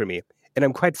the book for me. And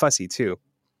I'm quite fussy, too.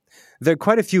 There are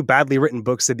quite a few badly written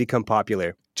books that become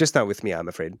popular. Just not with me, I'm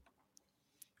afraid.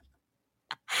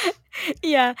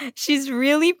 Yeah, she's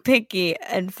really picky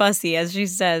and fussy, as she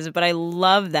says, but I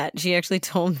love that. She actually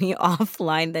told me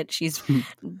offline that she's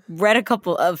read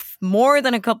more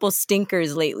than a couple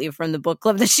stinkers lately from the book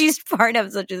club that she's part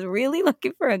of, so she's really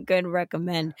looking for a good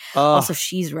recommend. Also,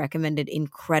 she's recommended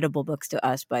incredible books to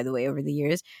us, by the way, over the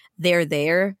years. They're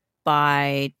There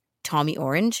by Tommy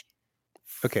Orange.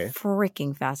 Okay.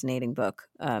 Freaking fascinating book.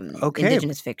 Okay.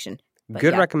 Indigenous fiction.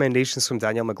 Good recommendations from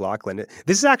Danielle McLaughlin.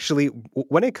 This is actually,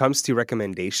 when it comes to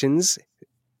recommendations,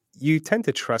 you tend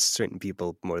to trust certain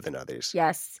people more than others.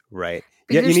 Yes. Right.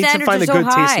 Because Yeah, you need to find the so good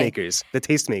high.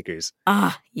 tastemakers.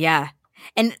 Yeah.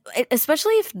 And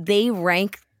especially if they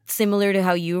rank similar to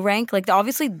how you rank, like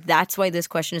obviously that's why this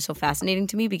question is so fascinating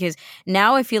to me, because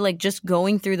now I feel like just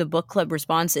going through the book club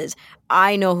responses,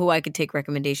 I know who I could take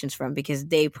recommendations from because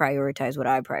they prioritize what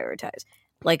I prioritize.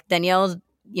 Like Danielle's,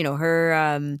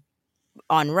 her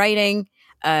on writing.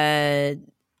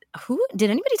 Who did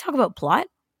anybody talk about plot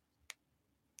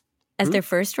as their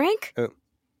first rank?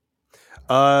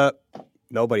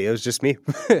 Nobody. It was just me.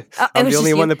 It I'm was the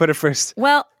only just one you? that put it first.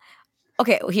 Well,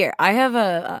 okay, here. I have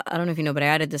I don't know if you know, but I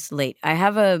added this late. I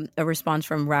have a response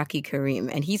from Raki Kareem,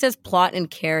 and he says plot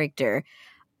and character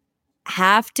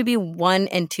have to be 1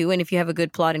 and 2. And if you have a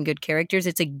good plot and good characters,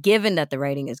 it's a given that the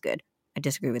writing is good. I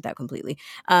disagree with that completely.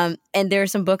 And there are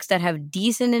some books that have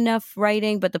decent enough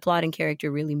writing, but the plot and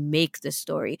character really makes the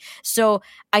story. So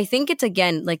I think it's,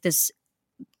 again, like this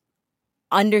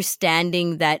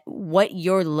understanding that what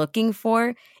you're looking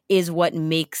for is what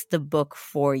makes the book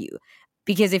for you.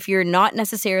 Because if you're not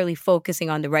necessarily focusing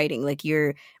on the writing, like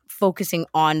you're focusing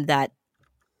on that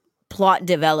plot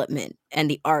development and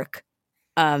the arc,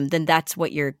 then that's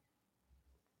what you're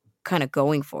kind of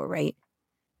going for, right?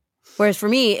 Whereas for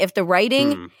me, if the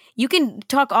writing, you can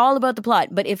talk all about the plot,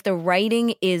 but if the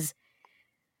writing is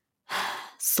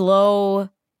slow,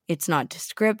 it's not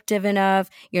descriptive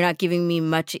enough, you're not giving me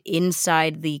much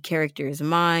inside the characters'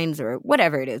 minds or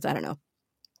whatever it is, I don't know.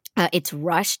 It's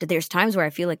rushed. There's times where I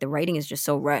feel like the writing is just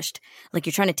so rushed. Like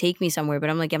you're trying to take me somewhere,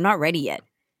 but I'm like, I'm not ready yet.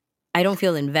 I don't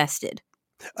feel invested.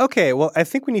 Okay, well, I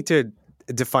think we need to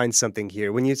define something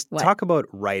here. When you talk about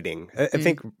writing, I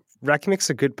think Raki makes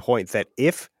a good point that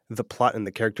if the plot and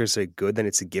the characters are good, then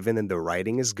it's a given and the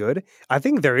writing is good. I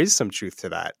think there is some truth to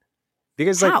that.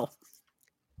 Because how?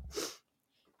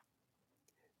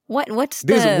 What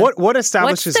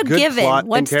establishes good given? plot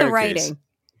What's and characters? The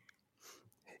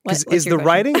writing? Is the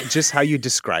writing just how you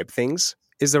describe things?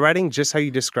 Is the writing just how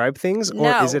you describe things? No.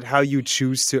 Or is it how you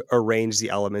choose to arrange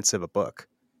the elements of a book?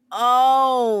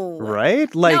 Oh.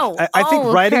 Right? Like, no. I think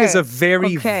writing is a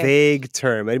very Okay. vague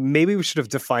term. Maybe we should have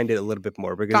defined it a little bit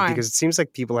more because it seems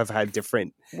like people have had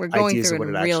different We're going ideas through of what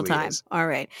it it in real actually time. is. All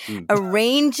right.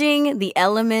 Arranging the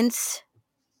elements.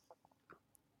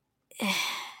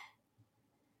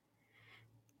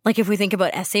 Like if we think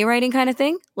about essay writing kind of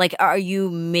thing, like are you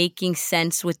making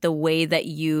sense with the way that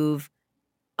you've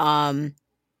Right.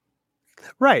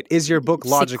 Is your book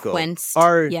logical? Sequenced.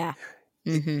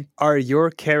 Are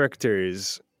your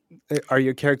characters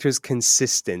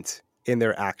consistent in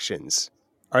their actions?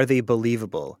 Are they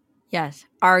believable? Yes.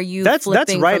 Are you that's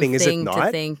flipping writing, from is thing it not?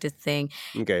 to thing to thing?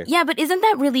 Okay. Yeah, but isn't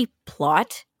that really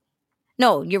plot?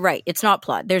 No, you're right. It's not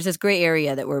plot. There's this gray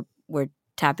area that we're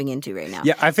tapping into right now.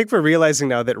 Yeah, I think we're realizing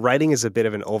now that writing is a bit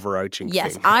of an overarching thing.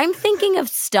 Yes, I'm thinking of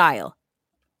style.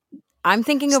 I'm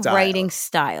thinking of writing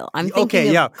style. I'm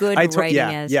thinking of good writing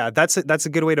as... Yeah, that's a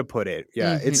good way to put it.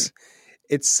 Yeah, it's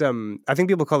I think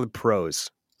people call it prose.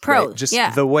 Prose, right? Just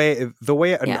yeah. the way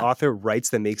an author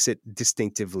writes that makes it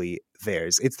distinctively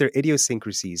theirs. It's their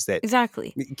idiosyncrasies that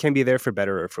exactly can be there for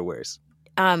better or for worse.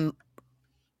 I'm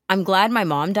Glad My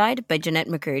Mom Died by Jeanette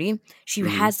McCurdy. She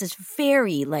has this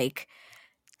very like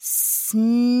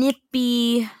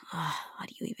snippy. How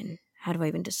how do I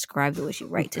even describe the way she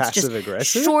writes? It's just Passive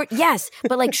aggressive? short, yes,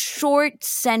 but like short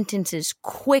sentences,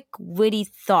 quick, witty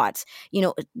thoughts.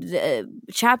 The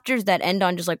chapters that end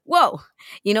on just like, whoa,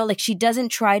 like she doesn't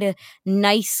try to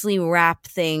nicely wrap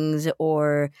things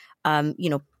or,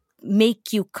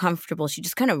 make you comfortable. She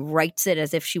just kind of writes it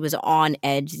as if she was on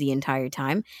edge the entire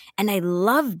time. And I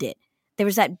loved it. There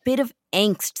was that bit of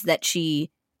angst that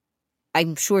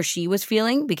I'm sure she was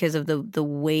feeling because of the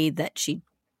way that she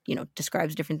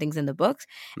describes different things in the books.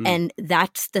 And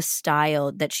that's the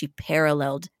style that she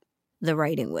paralleled the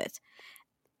writing with.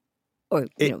 Or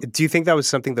do you think that was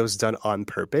something that was done on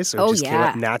purpose, or just came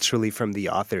up naturally from the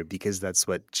author because that's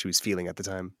what she was feeling at the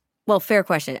time? Well, fair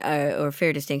question, or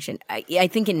fair distinction. I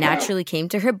think it naturally came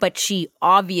to her, but she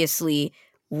obviously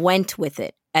went with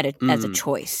it as a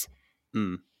choice.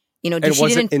 And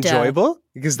was it enjoyable?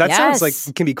 Because that sounds like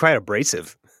it can be quite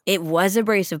abrasive. It was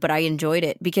abrasive, but I enjoyed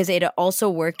it because it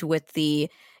also worked with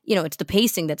it's the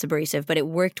pacing that's abrasive, but it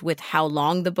worked with how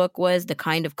long the book was, the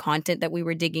kind of content that we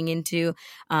were digging into.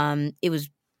 It was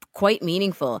quite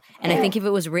meaningful. And I think if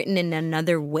it was written in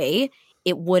another way,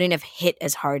 it wouldn't have hit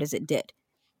as hard as it did.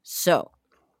 So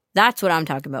that's what I'm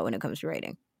talking about when it comes to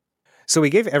writing. So we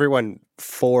gave everyone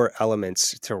 4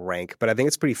 elements to rank, but I think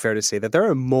it's pretty fair to say that there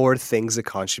are more things that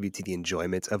contribute to the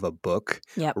enjoyment of a book.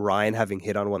 Yep. Ryan having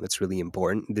hit on one that's really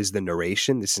important. There's the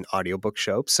narration. This is an audiobook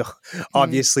show. So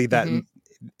obviously that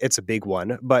it's a big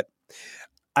one. But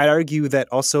I'd argue that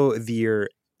also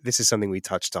this is something we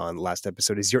touched on last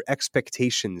episode, is your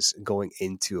expectations going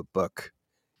into a book.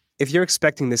 If you're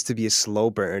expecting this to be a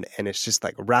slow burn and it's just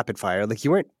like rapid fire, like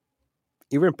you weren't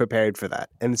prepared for that.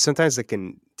 And sometimes it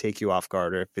can take you off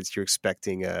guard, or if you're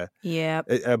expecting a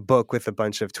book with a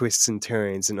bunch of twists and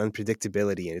turns and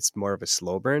unpredictability and it's more of a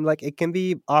slow burn, like it can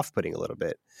be off-putting a little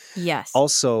bit. Yes.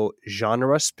 Also,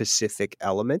 genre-specific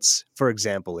elements. For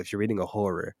example, if you're reading a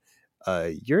horror,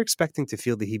 you're expecting to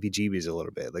feel the heebie-jeebies a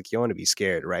little bit. Like you want to be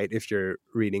scared, right? If you're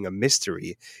reading a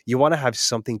mystery, you want to have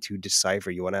something to decipher.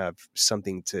 You want to have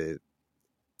something to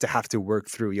have to work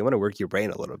through. You want to work your brain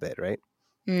a little bit, right?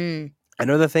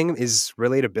 Another thing is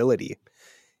relatability.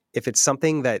 If it's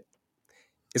something that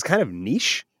is kind of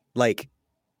niche, like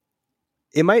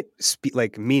it might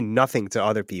mean nothing to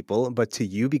other people, but to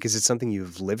you, because it's something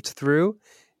you've lived through,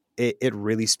 it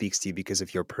really speaks to you because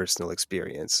of your personal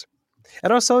experience.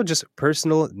 And also just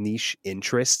personal niche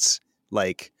interests.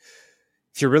 Like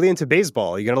if you're really into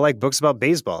baseball, you're going to like books about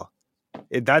baseball.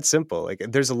 That's simple. Like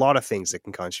there's a lot of things that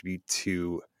can contribute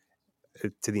to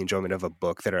the enjoyment of a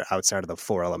book that are outside of the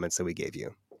 4 elements that we gave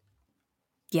you.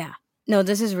 Yeah. No,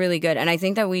 this is really good. And I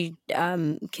think that we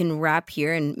can wrap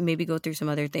here and maybe go through some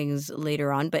other things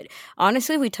later on. But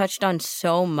honestly, we touched on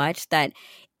so much that,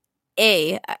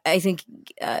 I think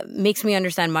makes me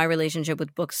understand my relationship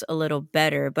with books a little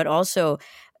better. But also,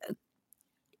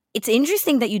 it's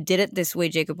interesting that you did it this way,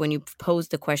 Jacob, when you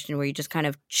posed the question where you just kind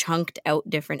of chunked out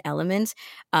different elements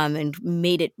and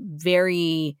made it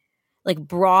very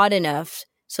broad enough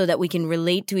so that we can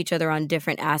relate to each other on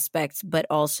different aspects, but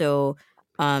also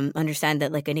understand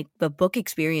that a book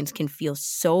experience can feel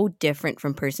so different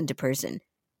from person to person,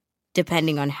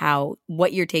 depending on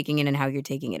what you're taking in and how you're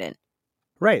taking it in.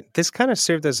 Right. This kind of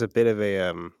served as a bit of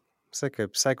it's like a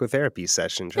psychotherapy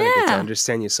session, trying to get to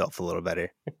understand yourself a little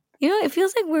better. It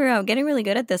feels like we're getting really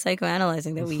good at the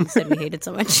psychoanalyzing that we said we hated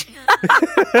so much.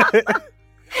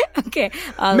 Okay.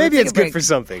 Maybe it's good for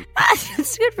something.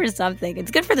 It's good for something.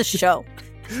 It's good for the show.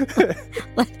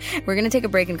 We're going to take a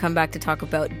break and come back to talk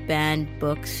about Banned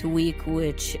Books Week,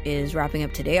 which is wrapping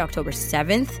up today, October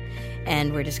 7th.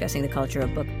 And we're discussing the culture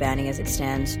of book banning as it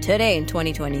stands today in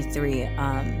 2023.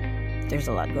 There's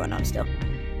a lot going on still.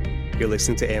 You're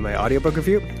listening to AMI Audiobook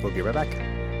Review. We'll be right back.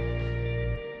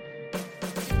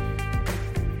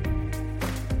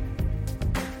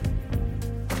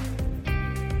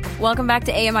 Welcome back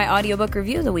to AMI Audiobook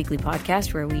Review, the weekly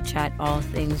podcast where we chat all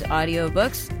things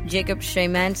audiobooks. Jacob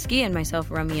Szymanski and myself,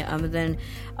 Ramya Amadan,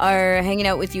 are hanging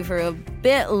out with you for a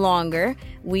bit longer.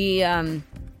 We want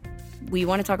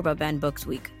to talk about Banned Books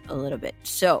Week a little bit.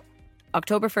 So,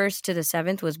 October 1st to the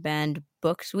 7th was Banned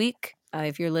Books Week.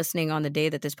 If you're listening on the day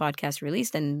that this podcast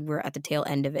released, then we're at the tail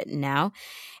end of it now.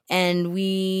 And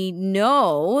we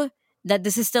know that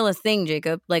this is still a thing,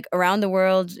 Jacob, around the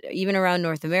world, even around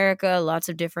North America, lots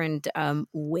of different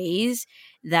ways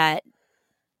that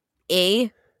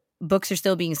A, books are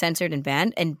still being censored and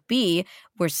banned, and B,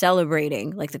 we're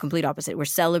celebrating, the complete opposite. We're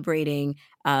celebrating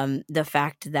the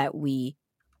fact that we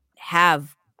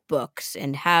have books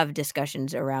and have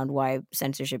discussions around why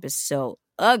censorship is so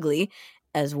ugly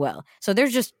as well. So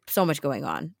there's just so much going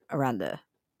on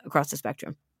across the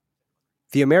spectrum.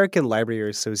 The American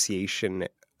Library Association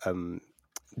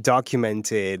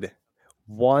documented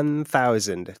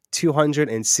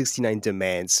 1,269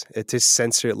 demands to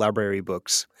censor library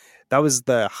books. That was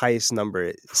the highest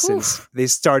number since they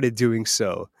started doing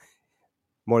so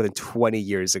more than 20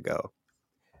 years ago.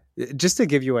 Just to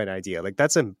give you an idea, like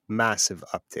that's a massive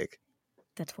uptick.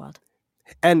 That's wild.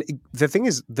 And the thing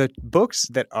is, the books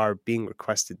that are being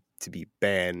requested to be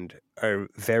banned are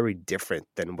very different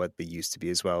than what they used to be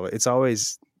as well. It's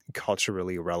always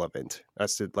culturally relevant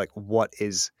as to like what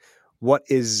is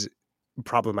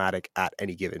problematic at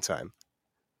any given time.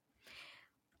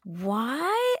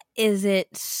 Why is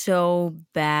it so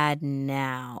bad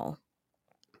now?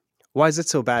 Why is it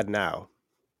so bad now?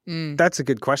 Mm. That's a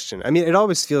good question. I mean, it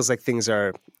always feels like things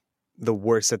are the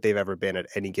worst that they've ever been at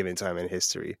any given time in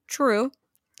history. True.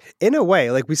 In a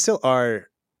way, like we still are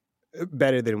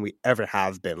better than we ever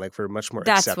have been. Like we're much more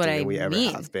That's accepting what I than we ever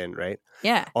mean. have been, right?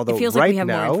 Yeah. Although it feels right like we have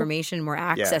now, more information, more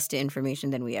access to information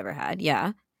than we ever had.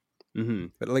 Yeah. Mm-hmm.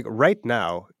 But like right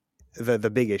now, the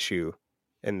big issue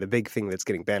and the big thing that's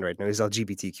getting banned right now is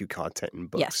LGBTQ content in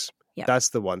books. Yes. Yep. That's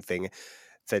the one thing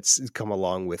that's come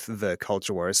along with the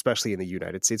culture war, especially in the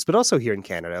United States, but also here in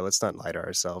Canada. Let's not lie to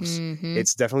ourselves. Mm-hmm.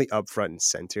 It's definitely up front and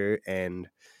center, and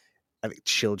I think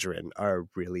children are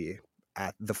really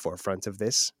at the forefront of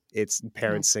this. It's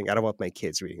parents saying, I don't want my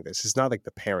kids reading this. It's not like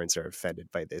the parents are offended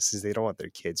by this, is they don't want their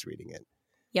kids reading it.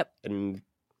 Yep. And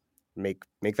make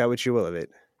that what you will of it.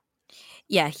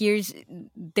 Yeah,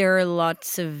 there are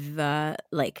lots of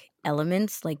like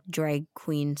elements like drag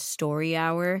queen story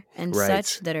hour and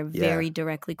such that are very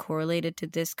directly correlated to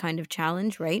this kind of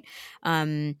challenge, right?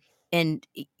 And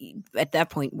at that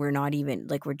point, we're not even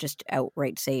like we're just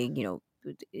outright saying, you know,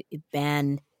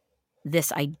 ban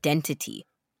this identity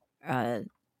of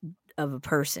a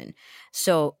person.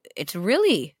 So it's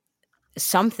really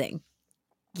something.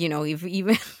 You know, if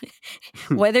even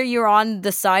whether you're on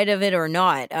the side of it or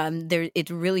not,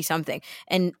 it's really something.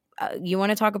 And you want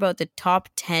to talk about the top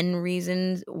 10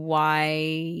 reasons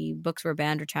why books were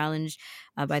banned or challenged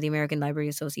by the American Library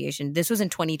Association. This was in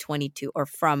 2022 or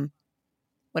from,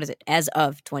 what is it, as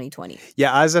of 2020?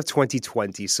 Yeah, as of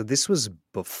 2020. So this was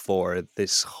before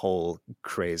this whole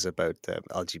craze about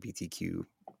LGBTQ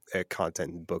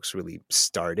content in books really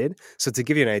started. So to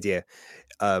give you an idea,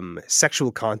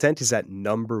 sexual content is at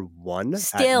number 1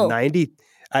 Still.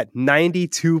 at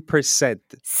 92%.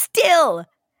 Still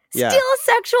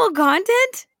sexual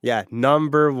content? Yeah,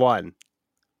 number 1.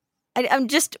 I'm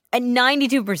just at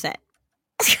 92%.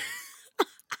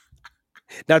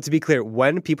 Now, to be clear,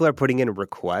 when people are putting in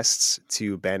requests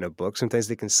to ban a book, sometimes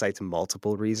they can cite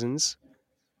multiple reasons.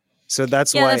 So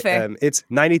that's why it's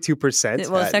 92%.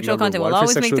 Well, sexual content will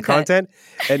always make the content.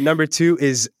 And number 2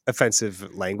 is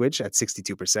offensive language at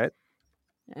 62%.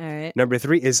 All right. Number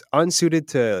 3 is unsuited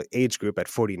to age group at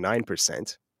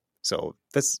 49%. So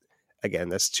that's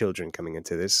children coming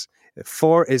into this.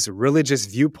 4 is religious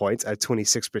viewpoints at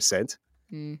 26%.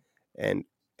 And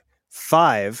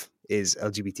 5 is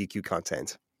LGBTQ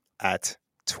content at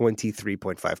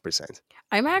 23.5%.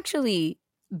 I'm actually,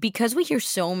 because we hear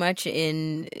so much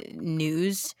in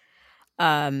news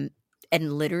and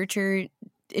literature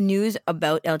news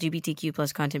about LGBTQ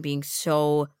plus content being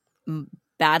so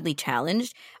badly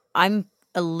challenged, I'm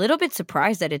a little bit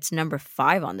surprised that it's number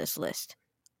 5 on this list.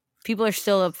 People are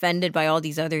still offended by all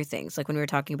these other things, like when we were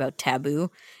talking about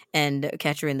Taboo and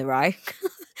Catcher in the Rye.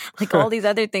 Like all these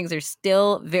other things are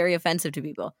still very offensive to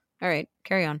people. All right,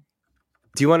 carry on.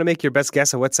 Do you want to make your best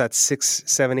guess of what's at 6,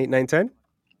 7, 8, 9, 10?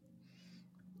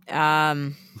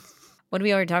 What did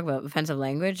we already talk about? Offensive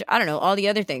language? I don't know. All the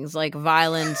other things like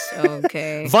violence.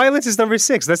 Okay. Violence is number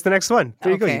 6. That's the next one.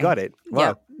 There you go. You got it. Wow.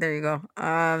 Yep, there you go.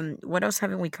 What else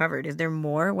haven't we covered? Is there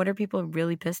more? What are people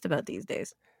really pissed about these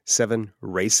days? 7,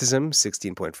 racism,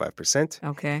 16.5%.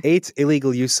 Okay. 8,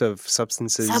 illegal use of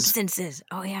substances.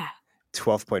 Oh, yeah.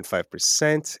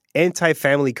 12.5%.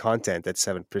 Anti-family content at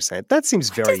 7%. That seems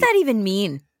very... What does that even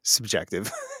mean? Subjective.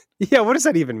 Yeah, what does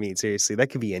that even mean? Seriously,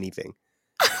 that could be anything.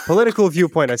 Political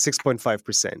viewpoint at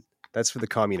 6.5%. That's for the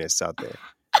communists out there.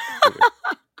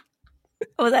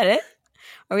 Oh, was that it?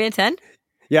 Are we at 10?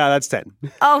 Yeah, that's 10.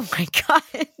 Oh my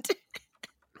God.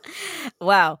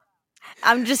 Wow.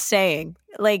 I'm just saying,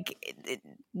 like,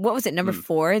 what was it? Number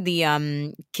 4,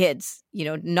 the kids,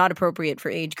 not appropriate for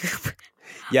age group.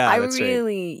 Yeah, that's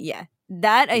right. Yeah.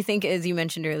 That, I think, as you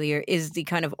mentioned earlier, is the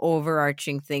kind of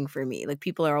overarching thing for me. Like,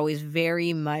 people are always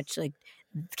very much like,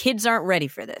 kids aren't ready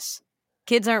for this.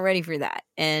 Kids aren't ready for that.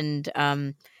 And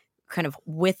kind of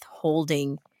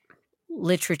withholding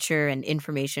literature and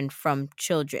information from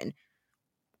children.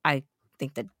 I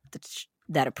think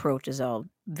that approach is all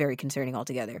very concerning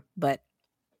altogether. But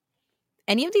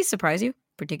any of these surprise you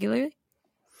particularly?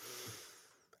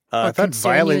 I Or thought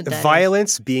concern you that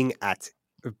violence being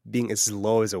as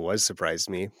low as it was surprised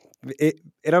me.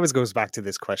 It always goes back to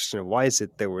this question of why is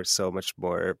it that we're so much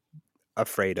more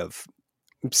afraid of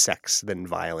sex than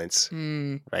violence,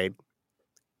 right?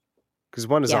 Because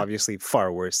one is yeah. obviously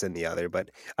far worse than the other, but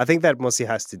I think that mostly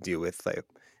has to do with like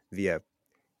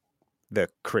the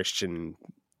Christian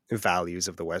values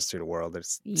of the Western world that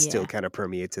still Yeah. kind of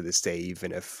permeate to this day,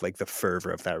 even if like the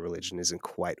fervor of that religion isn't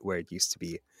quite where it used to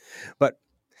be. But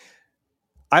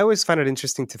I always find it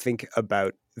interesting to think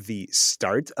about the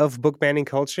start of book banning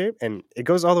culture, and it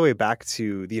goes all the way back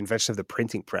to the invention of the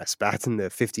printing press back in the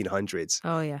 1500s.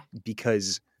 Oh, yeah.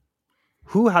 Because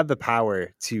who had the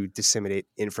power to disseminate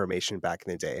information back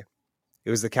in the day? It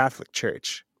was the Catholic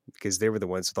Church, because they were the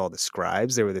ones with all the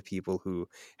scribes. They were the people who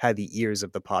had the ears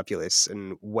of the populace.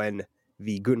 And when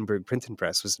the Gutenberg printing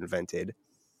press was invented,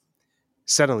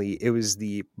 suddenly it was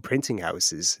the printing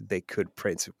houses. They could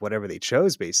print whatever they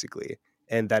chose, basically.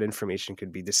 And that information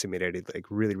could be disseminated like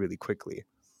really, really quickly.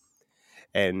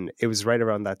 And it was right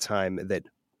around that time that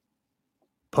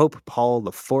Pope Paul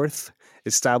IV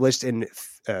established in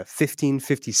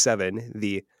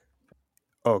 1557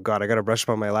 oh God, I got to brush up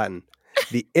on my Latin.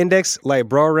 The Index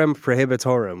Librorum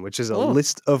Prohibitorum, which is a Oh.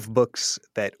 list of books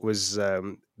that was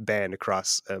banned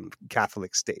across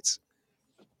Catholic states.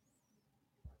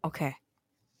 Okay.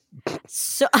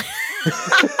 So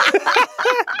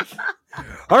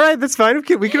All right, that's fine.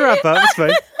 We can wrap up. It's fine.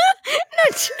 no,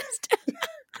 just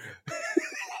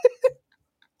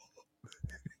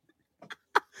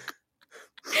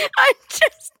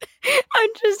I'm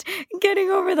just getting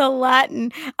over the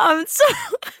Latin. So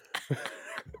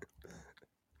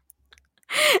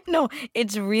no,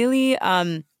 it's really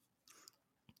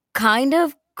kind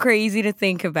of crazy to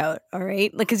think about, all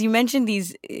right? Like, because you mentioned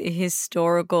these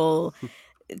historical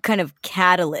kind of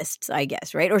catalysts, I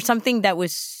guess, right? Or something that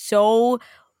was so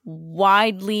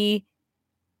widely,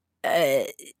 I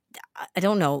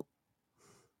don't know,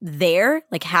 there,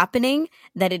 like happening,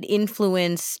 that it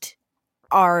influenced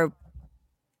our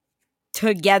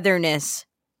togetherness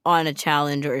on a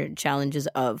challenge or challenges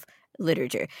of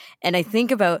literature. And I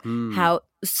think about how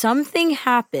something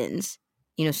happens,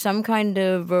 some kind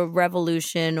of a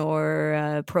revolution or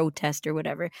a protest or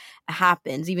whatever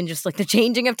happens, even just like the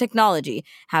changing of technology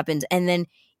happens, and then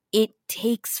it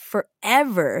takes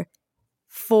forever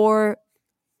for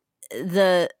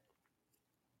the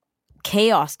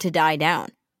chaos to die down.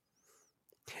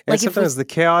 And sometimes the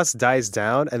chaos dies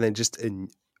down and then just a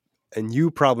new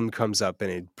problem comes up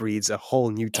and it breeds a whole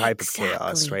new type of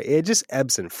chaos, right? It just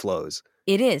ebbs and flows.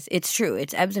 It is. It's true.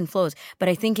 It's ebbs and flows. But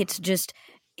I think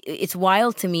it's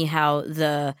wild to me how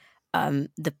the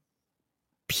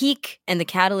peak and the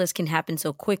catalyst can happen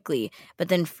so quickly, but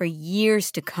then for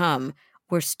years to come,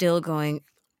 we're still going,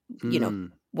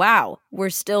 wow, we're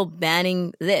still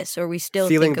banning this, or we still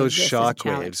feeling think of those this shock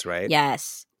as a waves, right?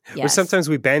 Yes. Where sometimes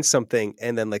we ban something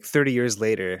and then like 30 years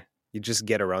later, you just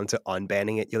get around to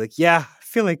unbanning it. You're like, yeah, I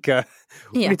feel like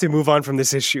we need to move on from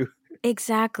this issue.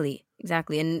 Exactly.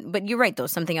 But you're right, though.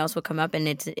 Something else will come up, and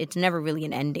it's never really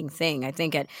an ending thing. I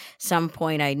think at some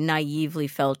point I naively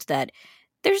felt that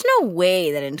there's no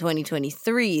way that in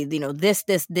 2023,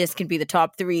 this can be the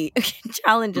top 3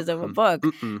 challenges of a book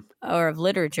or of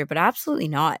literature, but absolutely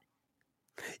not.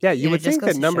 Yeah, you would think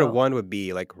that number 1 would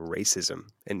be like racism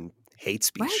and hate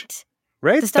speech. Right?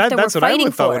 Right? The stuff That's what I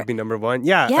would thought for. would be number 1.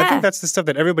 Yeah, I think that's the stuff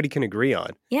that everybody can agree on.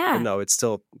 Yeah. But no, it's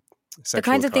still the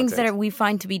kinds of things that we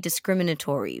find to be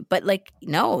discriminatory. But like,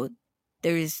 no,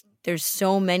 there's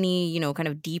so many, kind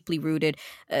of deeply rooted,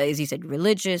 as you said,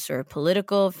 religious or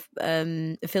political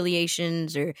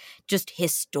affiliations, or just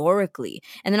historically.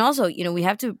 And then also, we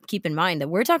have to keep in mind that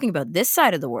we're talking about this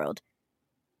side of the world.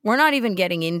 We're not even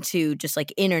getting into just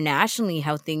like internationally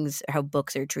how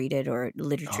books are treated or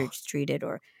literature is treated,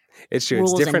 or it's true.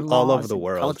 It's different all over the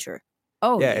world. Culture.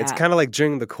 Oh, yeah. It's kind of like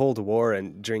during the Cold War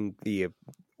and during the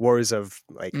wars of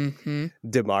like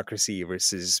democracy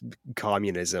versus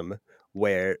communism,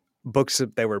 where books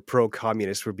that were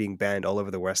pro-communist were being banned all over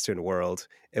the Western world.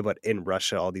 But in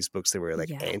Russia, all these books that were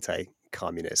like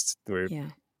anti-communist were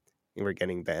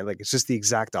getting banned. Like, it's just the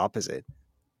exact opposite.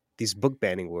 These book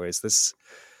banning wars,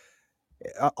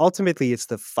 ultimately it's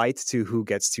the fight to who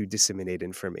gets to disseminate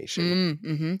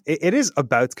information. It is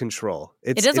about control.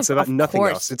 It's about nothing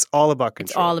else. It's all about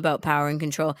control. It's all about power and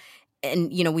control.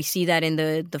 And we see that in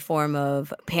the form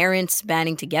of parents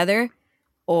banding together,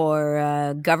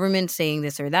 or government saying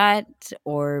this or that,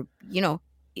 or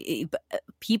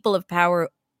people of power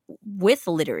with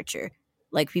literature,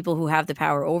 like people who have the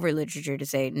power over literature to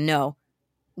say, no,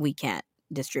 we can't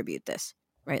distribute this,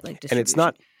 right? Like, and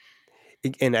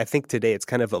And I think today it's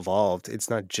kind of evolved. It's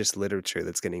not just literature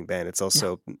that's getting banned. It's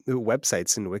also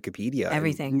websites and Wikipedia.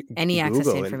 Everything. And Any access to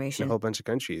Google information. and a whole bunch of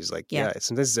countries. Like, Yeah.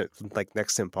 sometimes it's like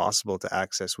next to impossible to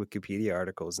access Wikipedia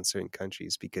articles in certain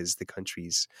countries because the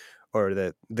countries or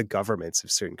the governments of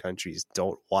certain countries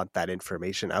don't want that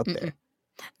information out there.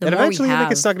 And eventually,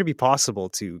 it's not going to be possible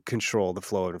to control the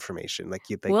flow of information. Like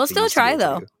you'd think. We'll still try,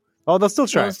 though. Oh, they'll still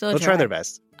try. They'll try their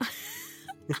best.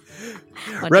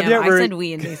 Damn, I said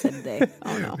we and they said they.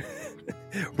 Oh, no.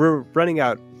 We're running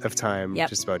out of time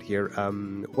just about here.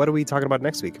 What are we talking about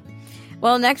next week?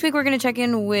 Well, next week we're going to check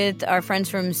in with our friends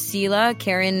from Sela.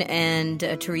 Karen and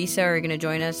Teresa are going to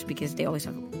join us because they always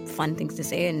have fun things to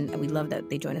say, and we love that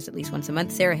they join us at least once a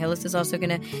month. Sarah Hillis is also going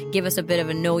to give us a bit of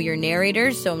a Know Your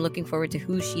Narrator, so I'm looking forward to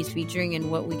who she's featuring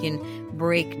and what we can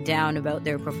break down about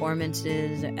their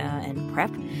performances and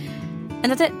prep. And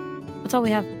that's it. That's all we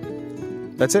have.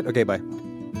 That's it? Okay, bye.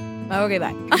 Okay,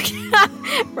 bye.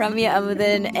 Ramya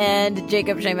Amuddin and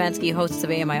Jacob Szymanski, hosts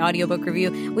of AMI Audiobook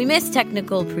Review. We miss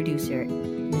technical producer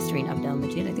Nisreen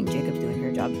Abdel-Majid. I think Jacob's doing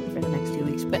her job for the next 2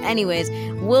 weeks. But anyways,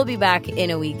 we'll be back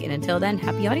in a week. And until then,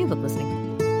 happy audiobook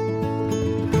listening.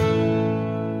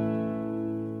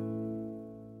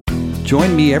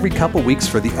 Join me every couple weeks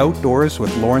for the Outdoors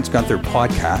with Lawrence Gunther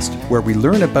podcast, where we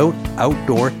learn about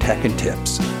outdoor tech and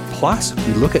tips. Plus,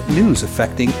 we look at news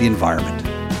affecting the environment.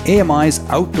 AMI's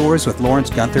Outdoors with Lawrence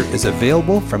Gunther is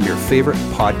available from your favorite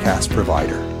podcast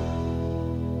provider.